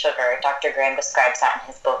does with sugar. Dr. Graham describes that in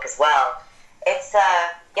his book as well. It's,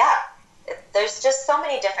 there's just so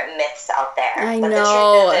many different myths out there. I but know. the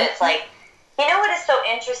truth is that it's like, you know what is so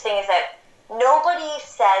interesting is that nobody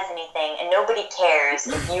says anything and nobody cares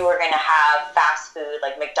if you are going to have fast food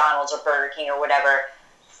like McDonald's or Burger King or whatever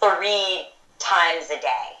 3 times a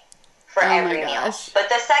day for every meal. But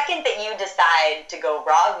the second that you decide to go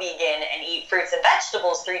raw vegan and eat fruits and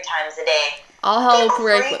vegetables 3 times a day, all hell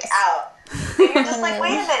freak out. And you're just like,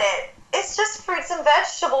 wait a minute, it's just fruits and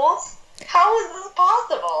vegetables. How is this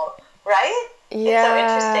possible? Right? Yeah. It's so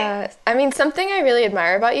interesting. I mean, something I really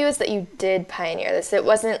admire about you is that you did pioneer this. It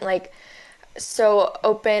wasn't like so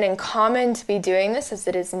open and common to be doing this as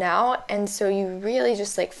it is now. And so you really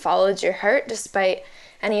just like followed your heart despite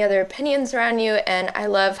any other opinions around you. And I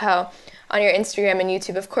love how on your Instagram and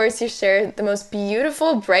YouTube, of course, you share the most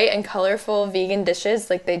beautiful, bright and colorful vegan dishes.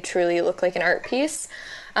 Like they truly look like an art piece.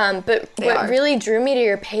 But what really drew me to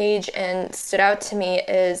your page and stood out to me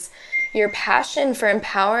is your passion for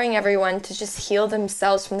empowering everyone to just heal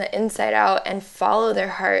themselves from the inside out and follow their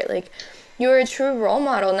heart. Like you are a true role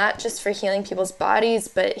model, not just for healing people's bodies,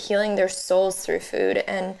 but healing their souls through food.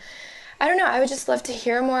 And I don't know, I would just love to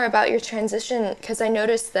hear more about your transition, because I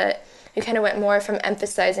noticed that you kind of went more from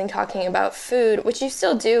emphasizing talking about food, which you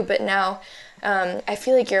still do, but now I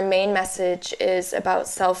feel like your main message is about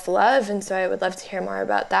self-love, and so I would love to hear more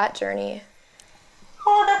about that journey.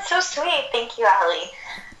 Oh, that's so sweet. Thank you, Allie.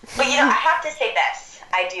 But, you know, I have to say this.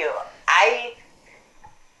 I do. I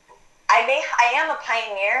am a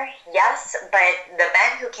pioneer, yes, but the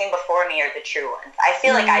men who came before me are the true ones. I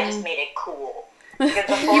feel like I just made it cool. You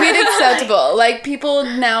made it acceptable. Like, people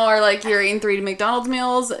now are like, you're eating 3 McDonald's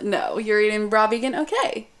meals. No, you're eating raw vegan.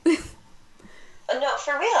 Okay. No,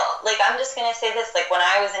 for real. Like, I'm just going to say this. Like, when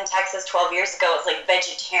I was in Texas 12 years ago, it was like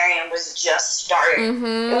vegetarian was just starting.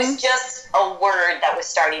 Mm-hmm. It was just a word that was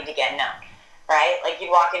starting to get known, right? Like,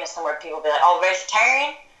 you'd walk into somewhere, people would be like, oh,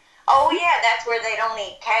 vegetarian? Oh, yeah, that's where they don't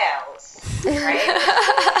eat cows, right?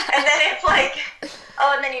 And then it's like,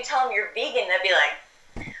 oh, and then you tell them you're vegan, they'd be like,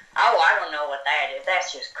 oh, I don't know what that is.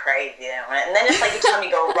 That's just crazy. And then it's like you tell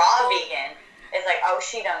me go raw vegan. It's like, oh,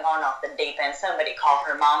 she done gone off the deep end. Somebody call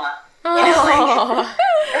her mama. You know, like,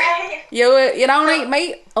 right? You don't eat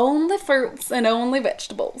meat, only fruits and only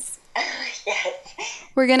vegetables. Yes.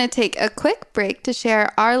 We're going to take a quick break to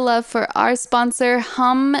share our love for our sponsor,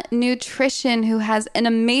 Hum Nutrition, who has an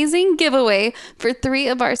amazing giveaway for 3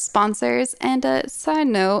 of our sponsors. And a side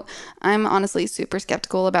note, I'm honestly super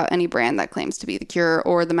skeptical about any brand that claims to be the cure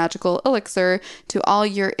or the magical elixir to all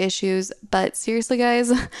your issues. But seriously,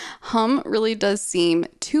 guys, Hum really does seem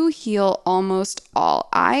to heal almost all.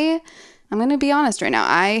 I'm going to be honest right now.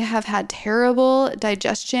 I have had terrible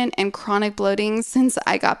digestion and chronic bloating since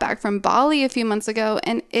I got back from Bali a few months ago,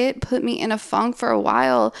 and it put me in a funk for a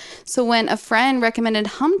while. So when a friend recommended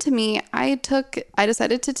Hum to me, I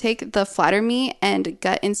decided to take the Flatter Me and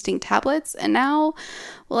Gut Instinct tablets, and now,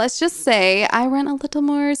 let's just say I run a little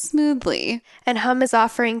more smoothly. And Hum is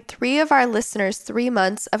offering 3 of our listeners 3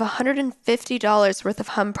 months of $150 worth of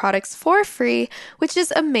Hum products for free, which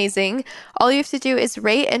is amazing. All you have to do is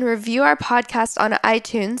rate and review our podcast on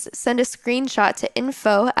iTunes, send a screenshot to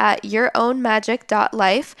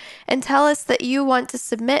info@yourownmagic.life, and tell us that you want to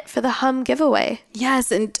submit for the Hum giveaway.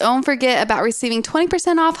 Yes, and don't forget about receiving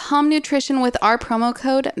 20% off Hum Nutrition with our promo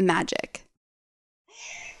code MAGIC.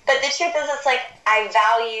 But the truth is, it's like,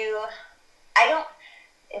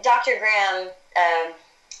 Dr. Graham,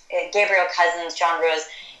 Gabriel Cousins, John Rose,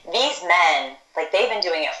 these men, like, they've been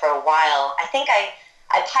doing it for a while. I think I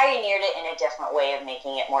pioneered it in a different way of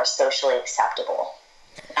making it more socially acceptable.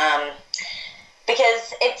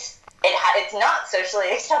 Because it's not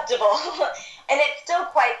socially acceptable, and it still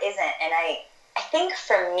quite isn't. And I think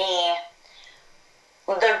for me,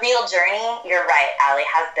 the real journey, you're right, Allie,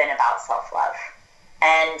 has been about self-love.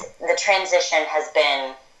 And the transition has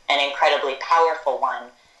been an incredibly powerful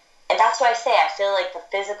one. And that's why I say I feel like the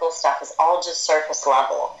physical stuff is all just surface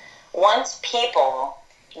level. Once people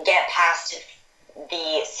get past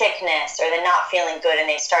the sickness or the not feeling good and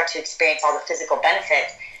they start to experience all the physical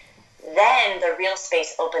benefits, then the real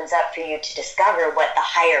space opens up for you to discover what the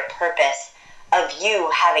higher purpose of you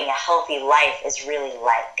having a healthy life is really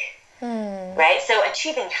like. Right? So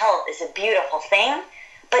achieving health is a beautiful thing,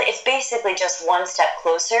 but it's basically just one step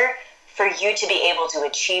closer for you to be able to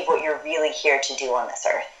achieve what you're really here to do on this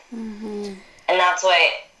earth. Mm-hmm. And that's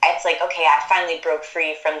why it's like, okay, I finally broke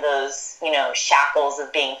free from those, shackles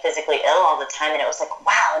of being physically ill all the time. And it was like,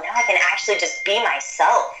 wow, now I can actually just be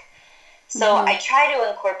myself. So I try to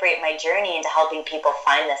incorporate my journey into helping people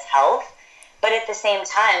find this health. But at the same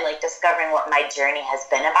time, like discovering what my journey has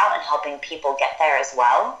been about and helping people get there as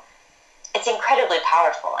well, it's incredibly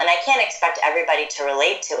powerful. And I can't expect everybody to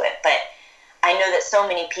relate to it, but I know that so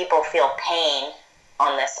many people feel pain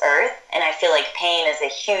on this earth, and I feel like pain is a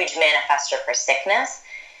huge manifester for sickness.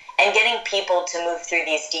 And getting people to move through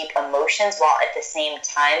these deep emotions while at the same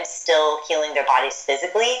time still healing their bodies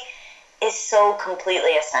physically is so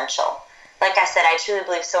completely essential. Like I said, I truly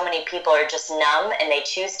believe so many people are just numb and they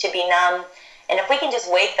choose to be numb. And if we can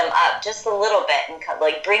just wake them up just a little bit and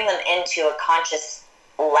like bring them into a conscious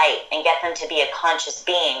light and get them to be a conscious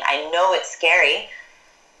being, I know it's scary,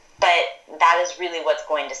 but that is really what's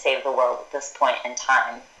going to save the world at this point in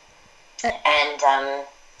time. And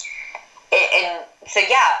so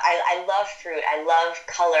yeah, I love fruit, I love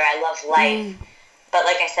color, I love life. But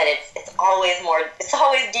like I said, it's always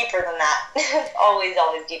deeper than that. It's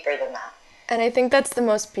always deeper than that. And I think that's the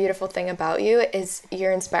most beautiful thing about you is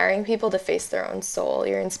you're inspiring people to face their own soul.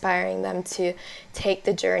 You're inspiring them to take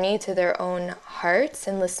the journey to their own hearts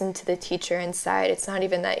and listen to the teacher inside. It's not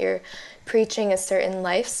even that you're preaching a certain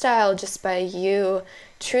lifestyle, just by you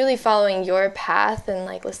truly following your path and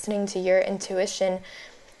like listening to your intuition.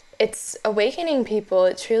 It's awakening people.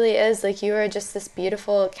 It truly is. Like, you are just this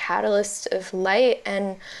beautiful catalyst of light.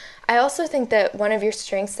 And I also think that one of your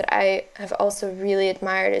strengths that I have also really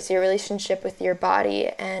admired is your relationship with your body.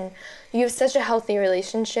 And you have such a healthy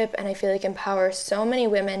relationship, and I feel like empower so many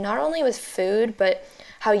women, not only with food, but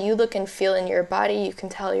how you look and feel in your body. You can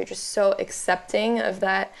tell you're just so accepting of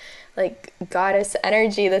that like goddess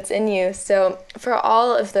energy that's in you. So for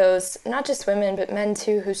all of those, not just women, but men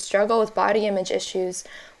too, who struggle with body image issues,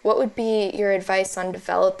 what would be your advice on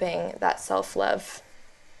developing that self-love?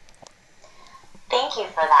 Thank you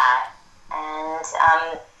for that. And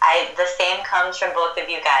the same comes from both of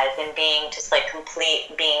you guys in being just like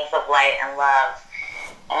complete beings of light and love.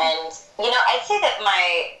 And, you know, I'd say that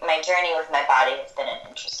my journey with my body has been an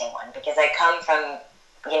interesting one, because I come from,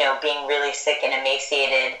 you know, being really sick and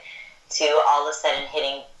emaciated to all of a sudden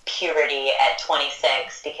hitting puberty at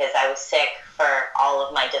 26 because I was sick for all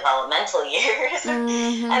of my developmental years. And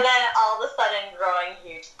then all of a sudden growing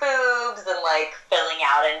huge boobs and like filling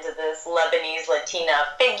out into this Lebanese Latina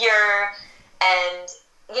figure. And,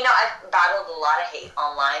 you know, I've battled a lot of hate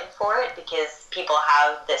online for it, because people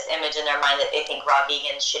have this image in their mind that they think raw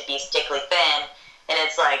vegans should be stickly thin. And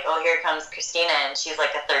it's like, oh, here comes Christina and she's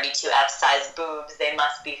like a 32F size boobs, they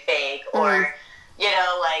must be fake. Or, you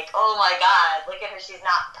know, like, oh my God, look at her, she's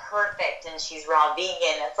not perfect and she's raw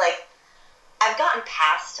vegan. It's like, I've gotten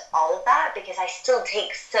past all of that because I still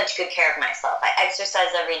take such good care of myself. I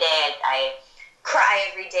exercise every day, I cry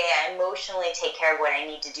every day, I emotionally take care of what I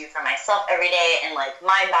need to do for myself every day, and like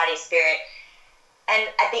mind, body, spirit. And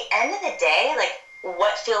at the end of the day, like,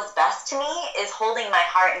 what feels best to me is holding my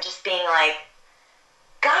heart and just being like,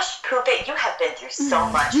 gosh, Poop It, you have been through so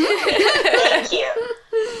much with me. Thank you.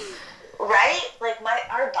 Right? Like,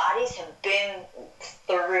 our bodies have been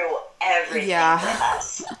through everything with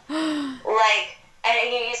us. Like,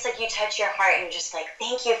 and you just, like, you touch your heart and you're just like,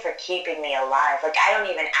 thank you for keeping me alive. Like, I don't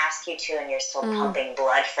even ask you to, and you're still pumping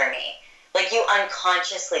blood for me. Like, you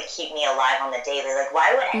unconsciously keep me alive on the daily. Like,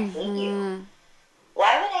 why would I hate you?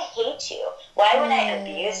 Why would I hate you? Why would I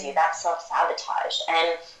abuse you? That's self-sabotage.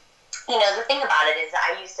 And, you know, the thing about it is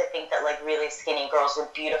that I used to think that, like, really skinny girls were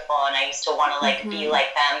beautiful, and I used to want to, like, be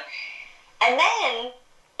like them. And then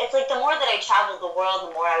it's like the more that I traveled the world,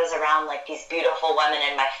 the more I was around like these beautiful women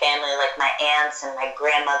in my family, like my aunts and my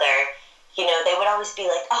grandmother. You know, they would always be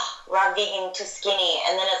like, oh, raw vegan, too skinny.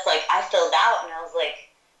 And then it's like I filled out and I was like,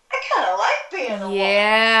 I kind of like being a woman.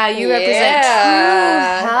 Yeah, you represent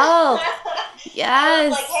true health. Yes. I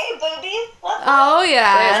was like, hey, boobies. What's up?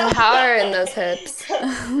 Yeah. There's power in those hips.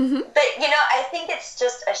 But, you know, I think it's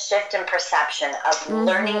just a shift in perception of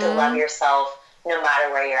learning to love yourself no matter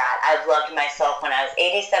where you're at. I've loved myself when I was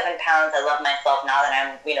 87 pounds. I love myself now that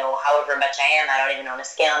I'm, you know, however much I am. I don't even own a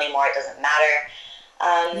scale anymore. It doesn't matter.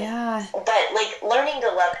 But, like, learning to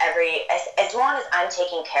love as long as I'm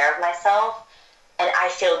taking care of myself and I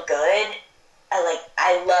feel good,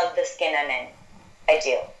 I love the skin I'm in. I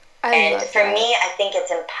do. And for me, I think it's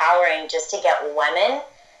empowering just to get women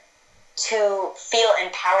to feel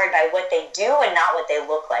empowered by what they do and not what they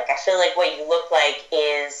look like. I feel like what you look like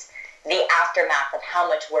is the aftermath of how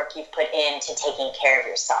much work you've put into taking care of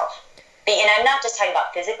yourself. And I'm not just talking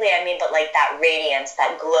about physically, I mean, but like that radiance,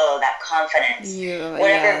 that glow, that confidence,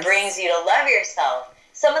 whatever brings you to love yourself.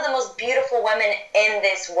 Some of the most beautiful women in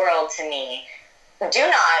this world to me do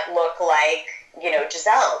not look like, you know,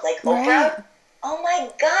 Giselle, like Oprah. Oh my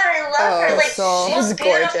God, I love her. Like, she's a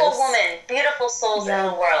beautiful woman, beautiful souls in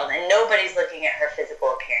the world, and nobody's looking at her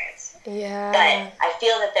physical appearance. Yeah. But I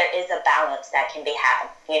feel that there is a balance that can be had,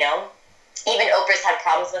 you know? Even Oprah's had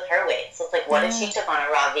problems with her weight. So it's like, what if she took on a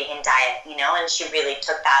raw vegan diet, you know, and she really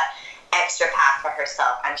took that extra path for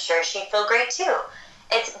herself? I'm sure she'd feel great too.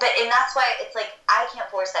 And that's why it's like, I can't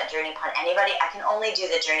force that journey upon anybody. I can only do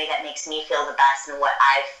the journey that makes me feel the best and what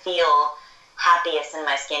I feel happiest in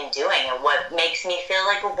my skin doing, and what makes me feel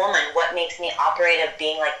like a woman, what makes me operate of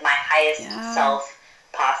being like my highest self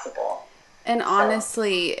possible. And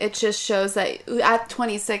honestly, it just shows that at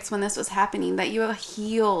 26, when this was happening, that you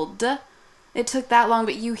healed. It took that long,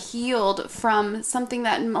 but you healed from something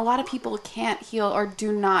that a lot of people can't heal or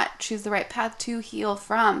do not choose the right path to heal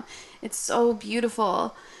from. It's so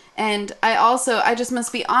beautiful. And I just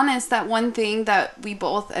must be honest that one thing that we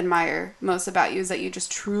both admire most about you is that you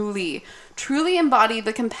just truly, truly embody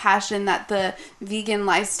the compassion that the vegan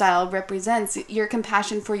lifestyle represents. Your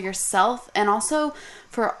compassion for yourself and also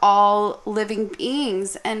for all living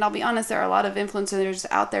beings. And I'll be honest, there are a lot of influencers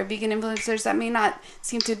out there, vegan influencers, that may not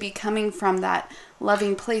seem to be coming from that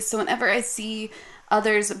loving place. So whenever I see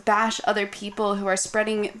others bash other people who are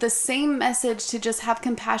spreading the same message to just have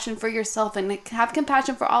compassion for yourself and have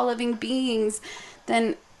compassion for all living beings,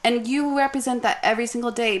 and you represent that every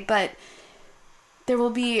single day, but there will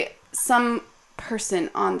be some person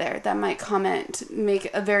on there that might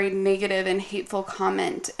make a very negative and hateful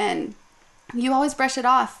comment, and you always brush it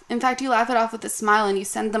off. In fact, you laugh it off with a smile and you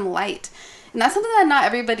send them light. And that's something that not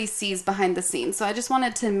everybody sees behind the scenes. So I just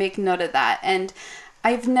wanted to make note of that. And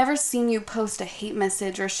I've never seen you post a hate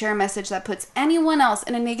message or share a message that puts anyone else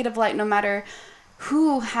in a negative light, no matter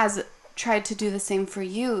who has tried to do the same for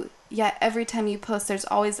you. Yet every time you post, there's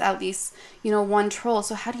always at least, one troll.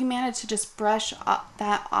 So how do you manage to just brush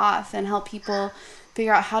that off and help people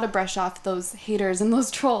figure out how to brush off those haters and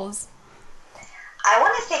those trolls? I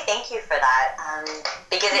want to say thank you for that,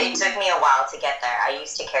 because it took me a while to get there. I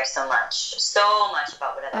used to care so much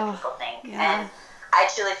about what other people think. Yeah. And I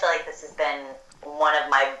truly feel like this has been one of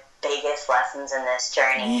my biggest lessons in this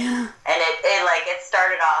journey. Yeah. And it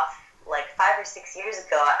started off like 5 or 6 years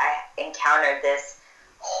ago. I encountered this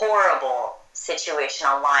horrible situation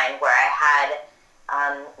online where I had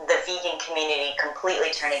the vegan community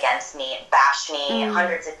completely turn against me, bash me.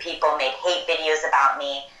 Hundreds of people made hate videos about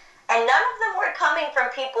me. And none of them were coming from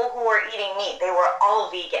people who were eating meat. They were all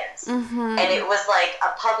vegans. And it was like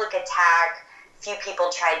a public attack. Few people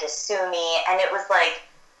tried to sue me. And it was like,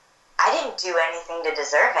 I didn't do anything to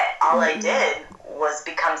deserve it. All I did was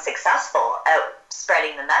become successful at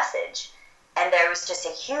spreading the message. And there was just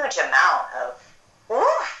a huge amount of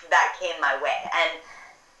woof that came my way. And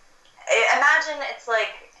imagine it's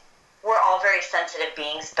like we're all very sensitive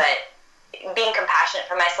beings, but being compassionate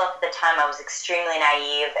for myself at the time, I was extremely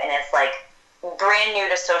naive, and it's like brand new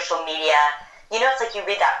to social media. It's like you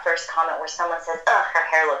read that first comment where someone says, "Ugh, her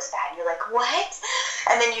hair looks bad." And you're like, "What?"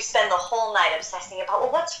 And then you spend the whole night obsessing about,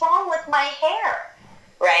 well, what's wrong with my hair,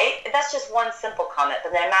 right? That's just one simple comment.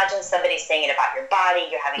 But then imagine somebody saying it about your body.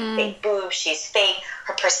 You're having fake boobs. She's fake.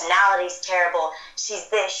 Her personality's terrible. She's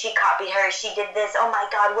this. She copied her. She did this. Oh my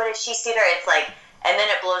God, what if she sued her? It's like, and then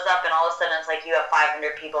it blows up, and all of a sudden it's like you have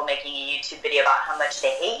 500 people making a YouTube video about how much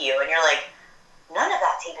they hate you, and you're like, none of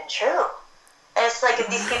that's even true. And it's like, if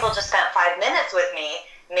these people just spent 5 minutes with me,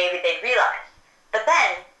 maybe they'd realize. But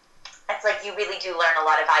then it's like you really do learn a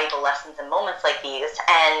lot of valuable lessons in moments like these,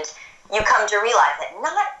 and you come to realize that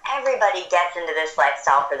not everybody gets into this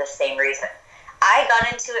lifestyle for the same reason. I got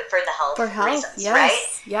into it for the health reasons, yes, right?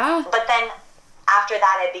 Yeah. But then after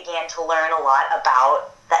that, I began to learn a lot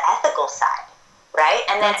about the ethical side. Right?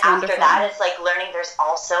 And then after that, it's like learning there's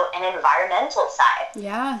also an environmental side.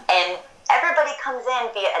 Yeah. And everybody comes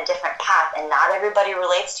in via a different path, and not everybody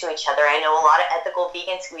relates to each other. I know a lot of ethical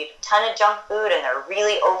vegans who eat a ton of junk food, and they're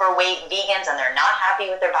really overweight vegans, and they're not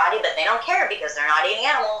happy with their body, but they don't care because they're not eating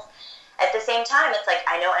animals. At the same time, it's like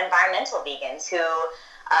I know environmental vegans who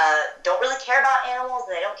don't really care about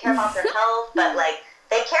animals, and they don't care about their health, but like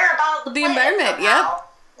they care about the environment. Somehow.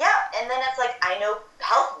 Yeah. And then it's like I know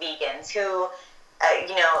health vegans who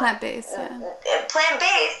plant-based,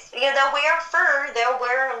 plant-based, they'll wear fur, they'll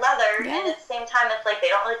wear leather, and at the same time, it's like they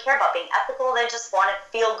don't really care about being ethical, they just want to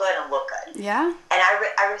feel good and look good. Yeah. And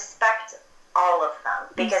I respect all of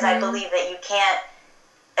them, because I believe that you can't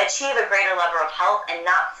achieve a greater level of health and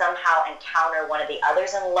not somehow encounter one of the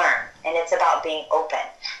others and learn, and it's about being open.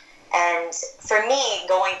 And for me,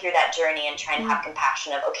 going through that journey and trying to have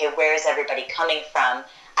compassion of, okay, where is everybody coming from?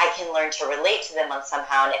 I can learn to relate to them on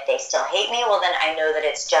somehow, and if they still hate me, well, then I know that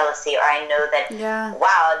it's jealousy, or I know that,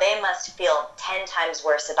 wow, they must feel 10 times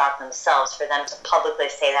worse about themselves for them to publicly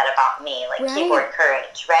say that about me, like keyboard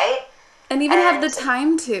courage, right? And even have the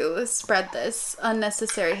time to spread this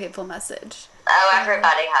unnecessary hateful message. Oh,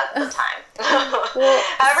 everybody has the time.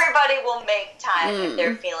 Everybody will make time if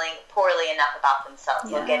they're feeling poorly enough about themselves.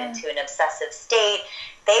 They'll get into an obsessive state.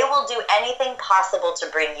 They will do anything possible to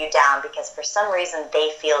bring you down because for some reason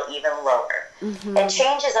they feel even lower. And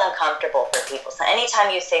change is uncomfortable for people. So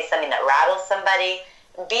anytime you say something that rattles somebody,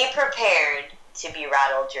 be prepared to be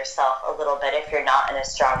rattled yourself a little bit if you're not in a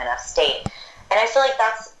strong enough state. And I feel like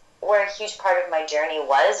that's where a huge part of my journey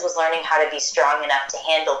was learning how to be strong enough to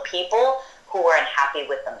handle people who were unhappy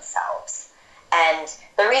with themselves. And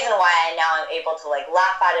the reason why I now am able to like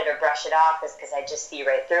laugh at it or brush it off is because I just see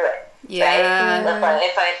right through it. Yeah. Right?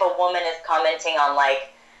 If a woman is commenting on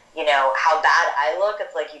like, you know, how bad I look,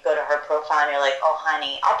 it's like you go to her profile and you're like, oh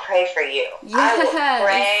honey, I'll pray for you. I will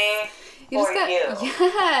pray for you.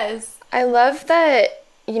 Yes. I love that,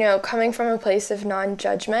 you know, coming from a place of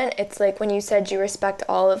non-judgment, it's like when you said you respect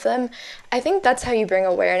all of them, I think that's how you bring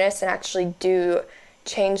awareness and actually do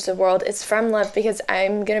change the world. It's from love, because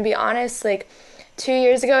I'm going to be honest, like 2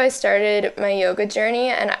 years ago I started my yoga journey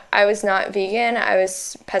and I was not vegan, I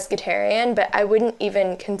was pescatarian, but I wouldn't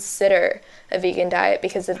even consider a vegan diet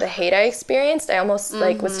because of the hate I experienced. I almost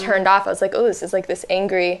like was turned off. I was like, oh, this is like this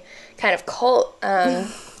angry kind of cult.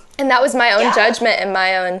 And that was my own judgment and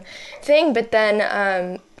my own thing. But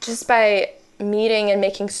then just by meeting and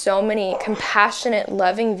making so many compassionate,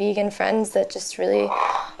 loving vegan friends that just really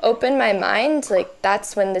opened my mind, like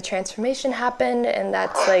that's when the transformation happened. And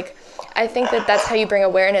that's like, I think that that's how you bring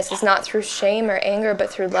awareness, is not through shame or anger,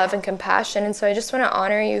 but through love and compassion. And so I just want to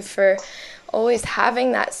honor you for always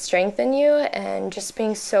having that strength in you and just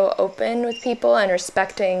being so open with people and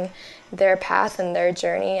respecting their path and their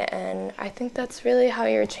journey. And I think that's really how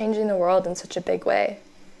you're changing the world in such a big way.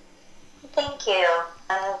 Thank you.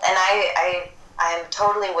 And I'm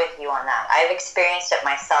totally with you on that. I've experienced it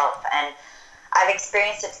myself, and I've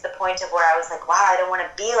experienced it to the point of where I was like, wow, I don't want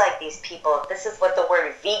to be like these people. If this is what the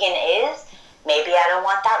word vegan is, maybe I don't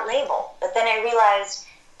want that label. But then I realized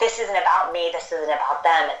this isn't about me, this isn't about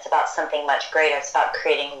them, it's about something much greater. It's about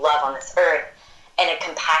creating love on this earth and a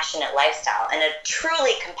compassionate lifestyle. And a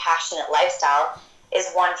truly compassionate lifestyle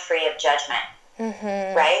is one free of judgment,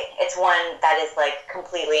 right? It's one that is like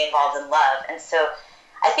completely involved in love. And so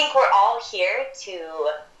I think we're all here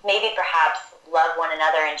to maybe perhaps love one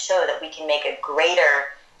another and show that we can make a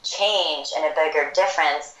greater change and a bigger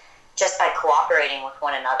difference just by cooperating with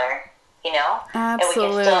one another, you know?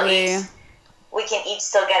 Absolutely. And we can each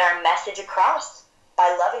still get our message across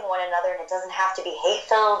by loving one another, and it doesn't have to be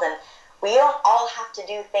hate-filled, and we don't all have to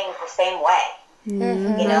do things the same way,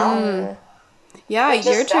 you know? Yeah,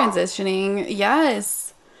 you're transitioning.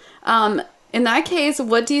 Yes. In that case,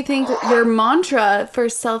 what do you think your mantra for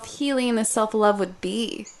self-healing and self-love would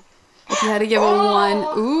be? If you had to give a one.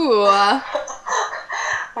 Ooh. My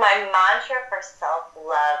mantra for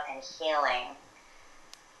self-love and healing.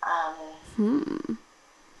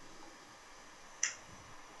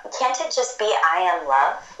 Can't it just be I am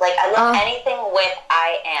love? Like, I love anything with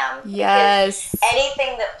I am. Yes.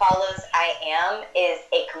 Anything that follows I am is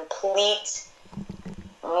a complete,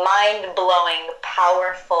 mind-blowing,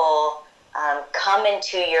 powerful, come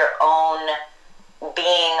into your own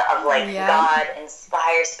being of like God,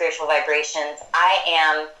 inspire spiritual vibrations. I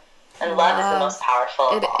am, and love is the most powerful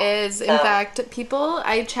of all. It is. In fact, people,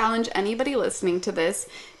 I challenge anybody listening to this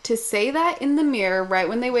to say that in the mirror right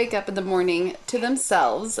when they wake up in the morning to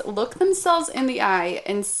themselves, look themselves in the eye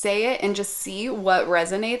and say it and just see what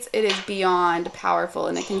resonates. It is beyond powerful,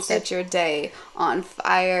 and it can set your day on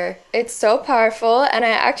fire. It's so powerful, and I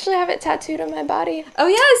actually have it tattooed on my body. Oh,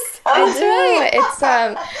 yes. I do. It's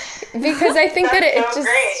because I think that it just,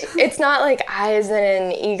 it's not like I as in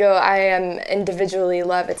an ego, I am individually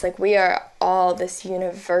love. It's like we are all this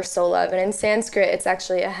universal love. And in Sanskrit, it's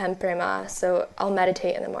actually aham prema. So I'll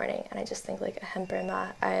meditate in the morning and I just think like aham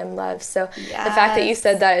prema, I am love. So the fact that you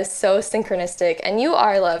said that is so synchronistic. And you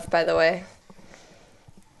are love, by the way.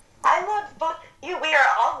 I love both you. We are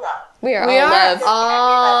all love. We are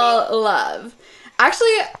all love.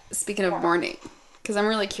 Actually, speaking of morning, because I'm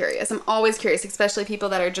really curious. I'm always curious, especially people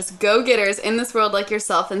that are just go-getters in this world like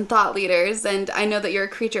yourself and thought leaders. And I know that you're a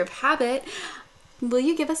creature of habit. Will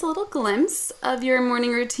you give us a little glimpse of your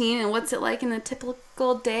morning routine and what's it like in a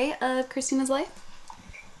typical day of Christina's life?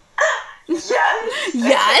 Yes.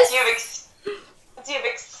 Yes. You've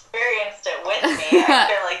experienced it with me. I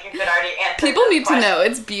feel like you could already answer. People need to know.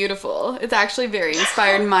 It's beautiful. It's actually very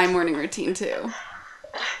inspired my morning routine too.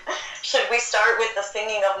 Should we start with the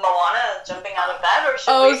singing of Moana jumping out of bed, or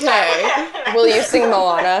should we start with... Will you sing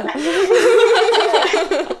Moana?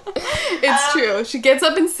 It's true. She gets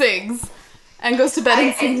up and sings and goes to bed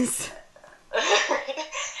and sings.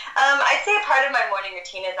 I'd say part of my morning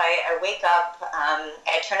routine is I wake up,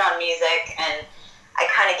 I turn on music, and I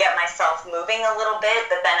kind of get myself moving a little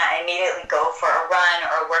bit, but then I immediately go for a run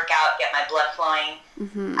or a workout, get my blood flowing.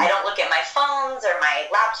 I don't look at my phones or my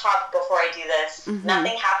laptop before I do this.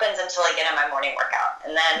 Nothing happens until I get in my morning workout.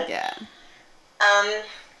 And then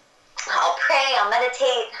I'll pray, I'll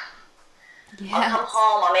meditate, I'll come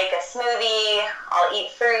home, I'll make a smoothie, I'll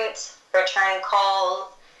eat fruit, return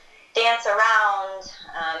calls, dance around.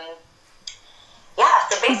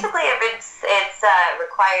 So basically it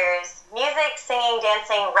requires music, singing,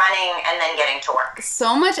 dancing, running, and then getting to work.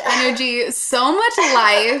 So much energy, so much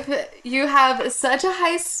life. You have such a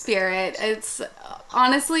high spirit. It's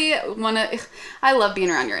honestly I love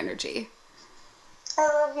being around your energy. I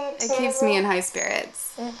love you too. It keeps me in high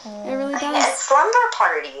spirits. It really does. And slumber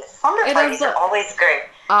parties. Slumber parties are always great.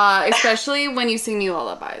 Especially when you sing me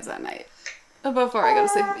lullabies at night. Before I go to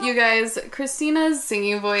sleep. You guys, Christina's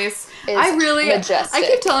singing voice is majestic. I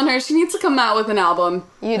keep telling her she needs to come out with an album.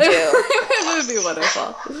 You do. It would be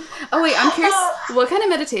wonderful. Oh wait, I'm curious, what kind of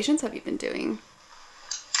meditations have you been doing?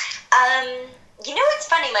 You know what's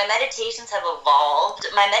funny? My meditations have evolved.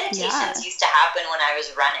 My meditations used to happen when I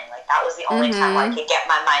was running. Like, that was the only time where I could get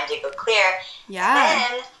my mind to go clear.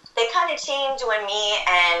 Then they kind of changed when me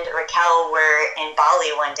and Raquel were in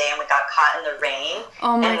Bali one day and we got caught in the rain.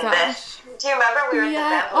 Oh my gosh. Do you remember we were at the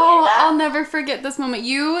Bamboo Oh, Indah? I'll never forget this moment.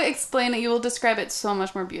 You explain it. You will describe it so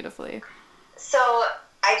much more beautifully. So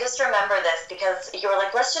I just remember this because you were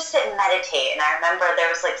like, let's just sit and meditate. And I remember there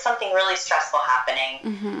was like something really stressful happening.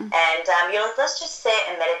 And you're like, let's just sit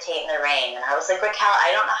and meditate in the rain. And I was like, Raquel,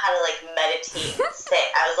 I don't know how to like meditate and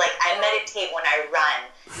sit. I was like, I meditate when I run.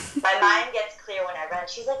 My mind gets clear when I run.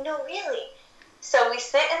 She's like, no, really? So we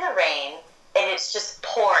sit in the rain and it's just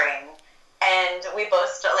pouring. And we both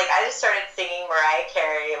I just started singing Mariah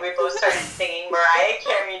Carey. We both started singing Mariah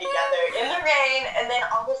Carey together in the rain. And then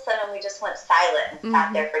all of a sudden we just went silent and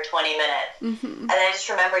sat there for 20 minutes. And I just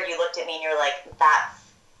remembered you looked at me and you're like, that's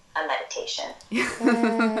a meditation.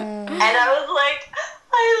 And I was like,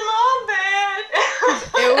 I love it.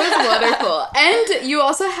 It was wonderful. And you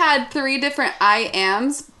also had 3 different I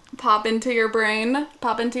ams pop into your brain,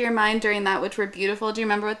 pop into your mind during that, which were beautiful. Do you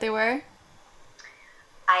remember what they were?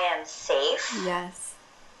 I am safe. Yes.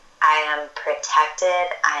 I am protected.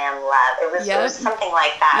 I am loved. It was something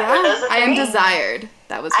like that. Yeah. Those I am desired.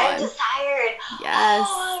 That was one. I am desired. Yes.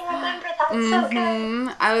 Oh, I remember that. So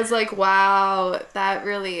good. I was like, wow, that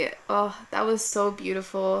really, that was so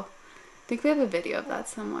beautiful. I think we have a video of that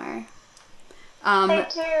somewhere. I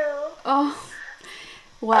do. Oh,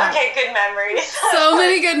 wow. Okay, good memories. So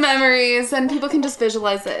many good memories, and people can just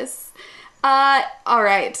visualize this. All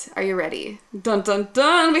right. Are you ready? Dun, dun,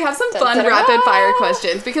 dun. We have some fun rapid fire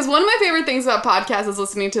questions because one of my favorite things about podcasts is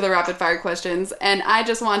listening to the rapid fire questions, and I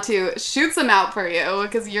just want to shoot some out for you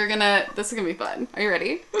because this is gonna be fun. Are you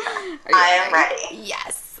ready? I am ready.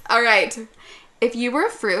 Yes. All right. If you were a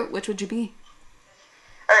fruit, which would you be?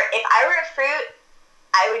 Or if I were a fruit,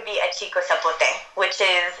 I would be a chico zapote, which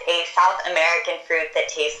is a South American fruit that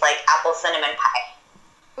tastes like apple cinnamon pie.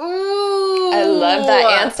 Ooh. I love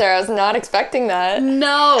that answer. I was not expecting that.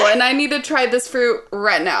 No, and I need to try this fruit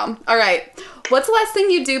right now. All right. What's the last thing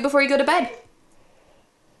you do before you go to bed?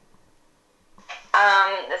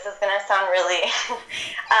 This is going to sound really...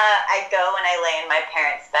 I go and I lay in my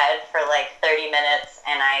parents' bed for like 30 minutes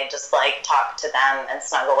and I just like talk to them and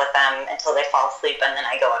snuggle with them until they fall asleep, and then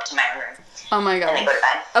I go up to my own room. Oh my god. And then go to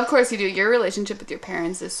bed. Of course you do. Your relationship with your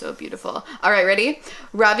parents is so beautiful. All right, ready?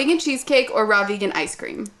 Raw vegan cheesecake or raw vegan ice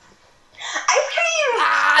cream? Ice cream!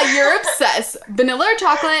 Ah, you're obsessed. Vanilla or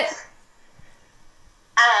chocolate?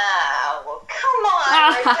 Well, come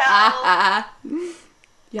on, Raquel.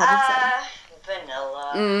 Yeah,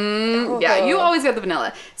 vanilla. Yeah, you always got the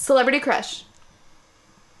vanilla. Celebrity crush?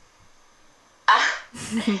 I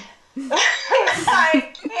can't,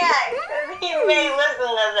 because he may listen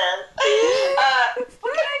to this.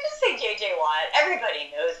 What can I just say, JJ Watt?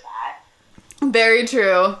 Everybody knows that. Very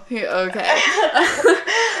true. Okay.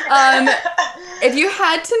 If you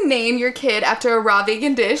had to name your kid after a raw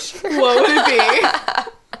vegan dish, what would it be?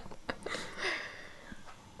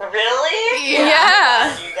 Really?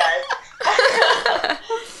 Yeah. You guys.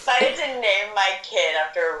 If I had to name my kid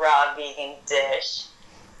after a raw vegan dish,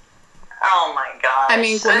 oh my gosh. I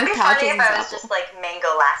mean, Gwyneth Gwyneth Paltrow. It would be funny Paltrow's if I was apple. just like Mango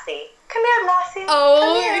Lassie. Come here, Lassie.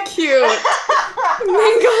 Oh, cute.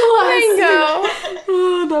 Mango Lassie.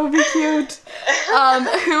 Oh, that would be cute.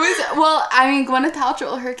 Gwyneth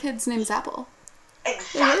Paltrow, her kid's name's Apple.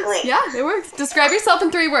 Exactly. Yeah, it works. Describe yourself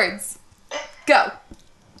in 3 words. Go.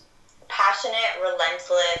 Passionate,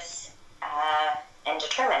 relentless, and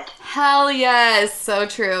determined. determined. Hell yes, so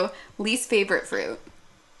true. Least favorite fruit?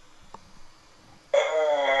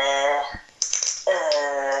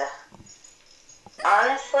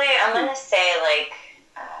 Honestly, I'm gonna say like.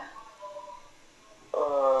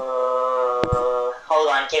 Hold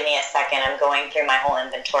on, give me a second. I'm going through my whole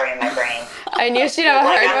inventory in my brain. I knew she'd have a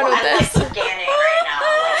hard one with I'm this. like scanning right now.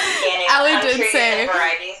 I'm like scanning Allie did countries say- and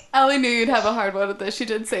varieties. Allie knew you'd have a hard one with this. She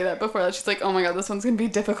did say that before. She's like, oh my god, this one's gonna be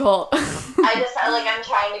difficult. I'm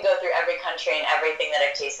trying to go through every country and everything that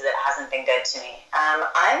I've tasted that hasn't been good to me.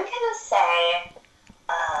 I'm gonna say,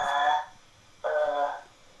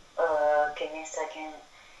 give me a second.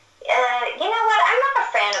 You know what? I'm not a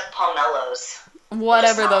fan of pomelos.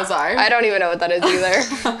 Whatever those are. I don't even know what that is either.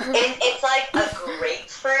 It's like a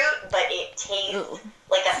grapefruit, but it tastes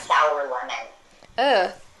like a sour lemon.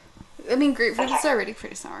 Ugh. I mean, grapefruit is already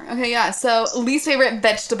pretty sour. Okay, yeah. So, least favorite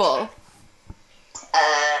vegetable?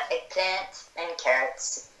 Eggplant and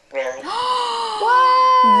carrots, really.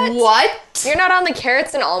 What? You're not on the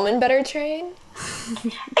carrots and almond butter train? You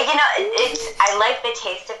know, I like the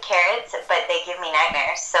taste of carrots, but they give me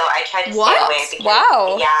nightmares, so I try to stay away because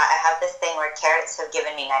Wow. yeah, I have this thing where carrots have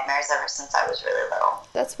given me nightmares ever since I was really little.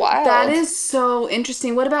 That's wild. That is so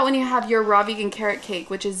interesting. What about when you have your raw vegan carrot cake,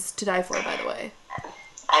 which is to die for, by the way?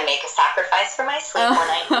 I make a sacrifice for my sleep when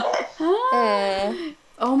I eat it.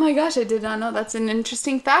 Oh my gosh, I did not know. That's an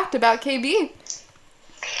interesting fact about KB.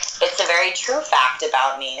 It's a very true fact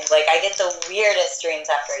about me. Like, I get the weirdest dreams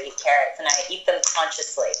after I eat carrots, and I eat them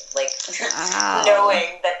consciously, like, Wow.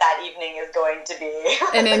 knowing that evening is going to be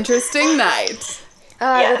An interesting night.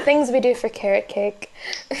 Yeah. The things we do for carrot cake.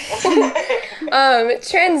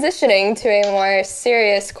 Transitioning to a more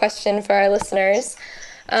serious question for our listeners.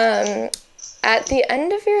 At the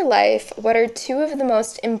end of your life, what are two of the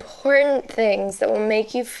most important things that will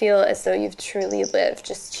make you feel as though you've truly lived?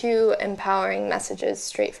 Just two empowering messages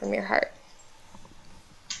straight from your heart.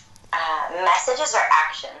 Messages or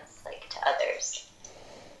actions, like, to others.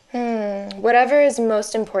 Whatever is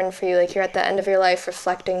most important for you, like you're at the end of your life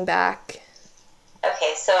reflecting back.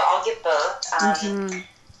 Okay, so I'll give both.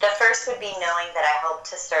 The first would be knowing that I hope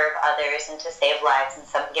to serve others and to save lives in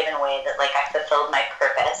some given way, that, like, I fulfilled my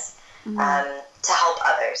purpose. To help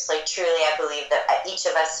others. Like, truly, I believe that each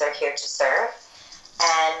of us are here to serve,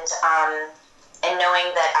 and knowing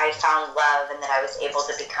that I found love and that I was able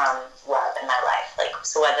to become love in my life. Like,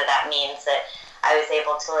 so whether that means that I was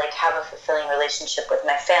able to, like, have a fulfilling relationship with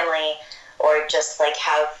my family, or just, like,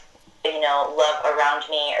 have, you know, love around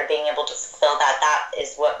me, or being able to fulfill that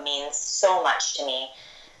is what means so much to me.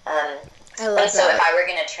 I love and so that. if I were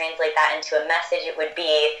going to translate that into a message, it would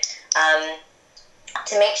be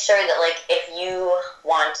to make sure that, like, if you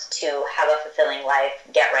want to have a fulfilling life,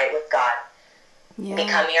 get right with God. Yeah.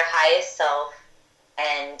 Become your highest self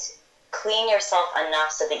and clean yourself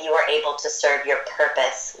enough so that you are able to serve your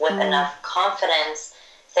purpose with enough confidence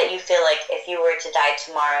that you feel like if you were to die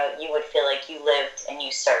tomorrow, you would feel like you lived and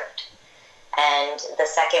you served. And the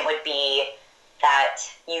second would be that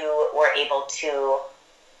you were able to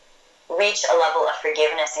reach a level of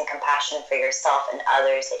forgiveness and compassion for yourself and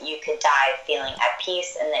others, that you could die feeling at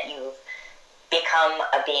peace and that you've become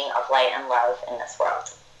a being of light and love in this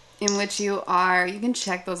world. In which you are. You can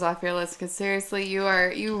check those off your list, because seriously, you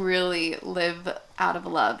really live out of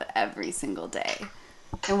love every single day.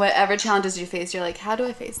 And whatever challenges you face, you're like, how do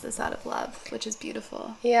I face this out of love? Which is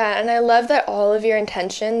beautiful. Yeah, and I love that all of your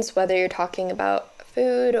intentions, whether you're talking about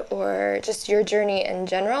food or just your journey in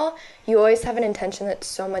general, you always have an intention that's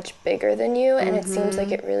so much bigger than you, and it seems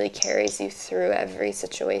like it really carries you through every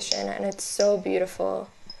situation, and it's so beautiful.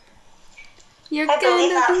 You're I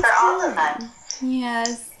believe that for all of us.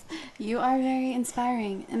 Yes. You are very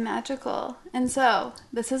inspiring and magical. And so,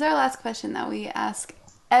 this is our last question that we ask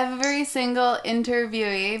every single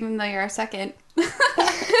interviewee, even though you're our second.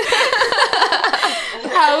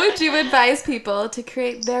 How would you advise people to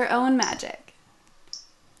create their own magic?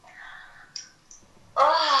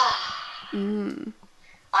 On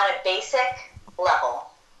a basic level,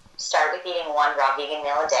 start with eating one raw vegan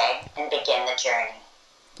meal a day and begin the journey.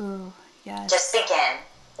 Ooh, yes. Just begin,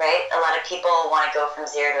 right? A lot of people want to go from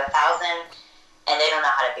 0 to 1,000 and they don't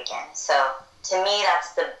know how to begin. So to me,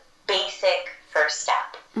 that's the basic first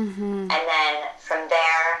step. And then from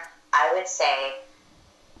there, I would say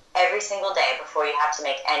every single day before you have to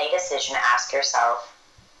make any decision, ask yourself,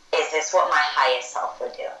 is this what my highest self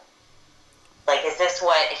would do? Like, is this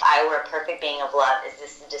what, if I were a perfect being of love, is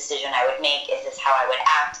this the decision I would make? Is this how I would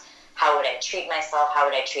act? How would I treat myself? How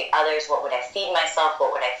would I treat others? What would I feed myself?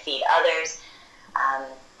 What would I feed others?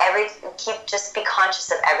 Just be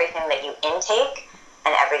conscious of everything that you intake,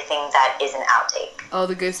 and everything that is an outtake. Oh,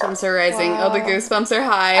 the goosebumps are rising. Wow. Oh, the goosebumps are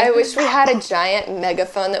high. I wish we had a giant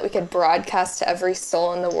megaphone that we could broadcast to every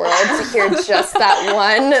soul in the world to hear just that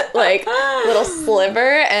one, like, little sliver,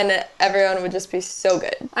 and everyone would just be so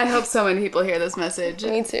good. I hope so many people hear this message.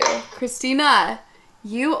 Me too. Christina,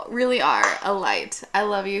 you really are a light. I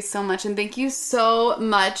love you so much, and thank you so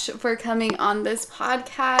much for coming on this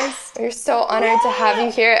podcast. We're so honored to have you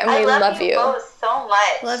here, and we love you both so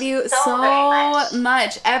much. Love you so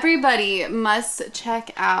much. Everybody must check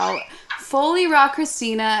out Fully Raw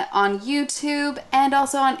Christina on YouTube and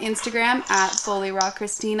also on Instagram at Fully Raw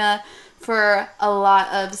Christina for a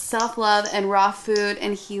lot of self-love and raw food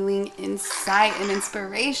and healing insight and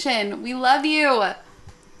inspiration. We love you.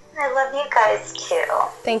 I love you guys too.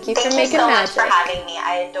 Thank you for making magic. Thank you so much for having me.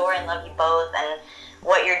 I adore and love you both, and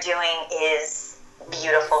what you're doing is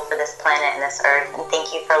beautiful for this planet and this earth. And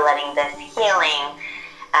thank you for letting this healing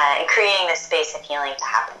and creating this space of healing to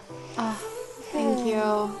happen. Oh, thank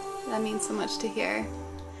you. That means so much to hear.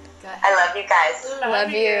 I love you guys.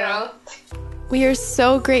 Love you. We are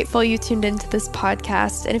so grateful you tuned into this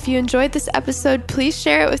podcast, and if you enjoyed this episode, please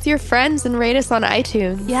share it with your friends and rate us on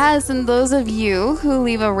iTunes. Yes, and those of you who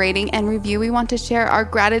leave a rating and review, we want to share our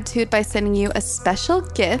gratitude by sending you a special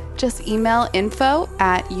gift. Just email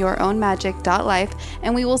info@yourownmagic.life,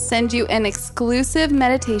 and we will send you an exclusive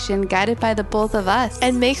meditation guided by the both of us.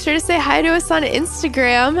 And make sure to say hi to us on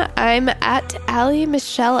Instagram. I'm at Allie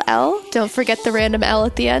Michelle L. Don't forget the random L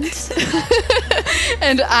at the end.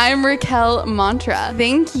 And I'm Raquel Mantra.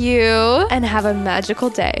 Thank you. And have a magical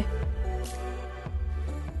day.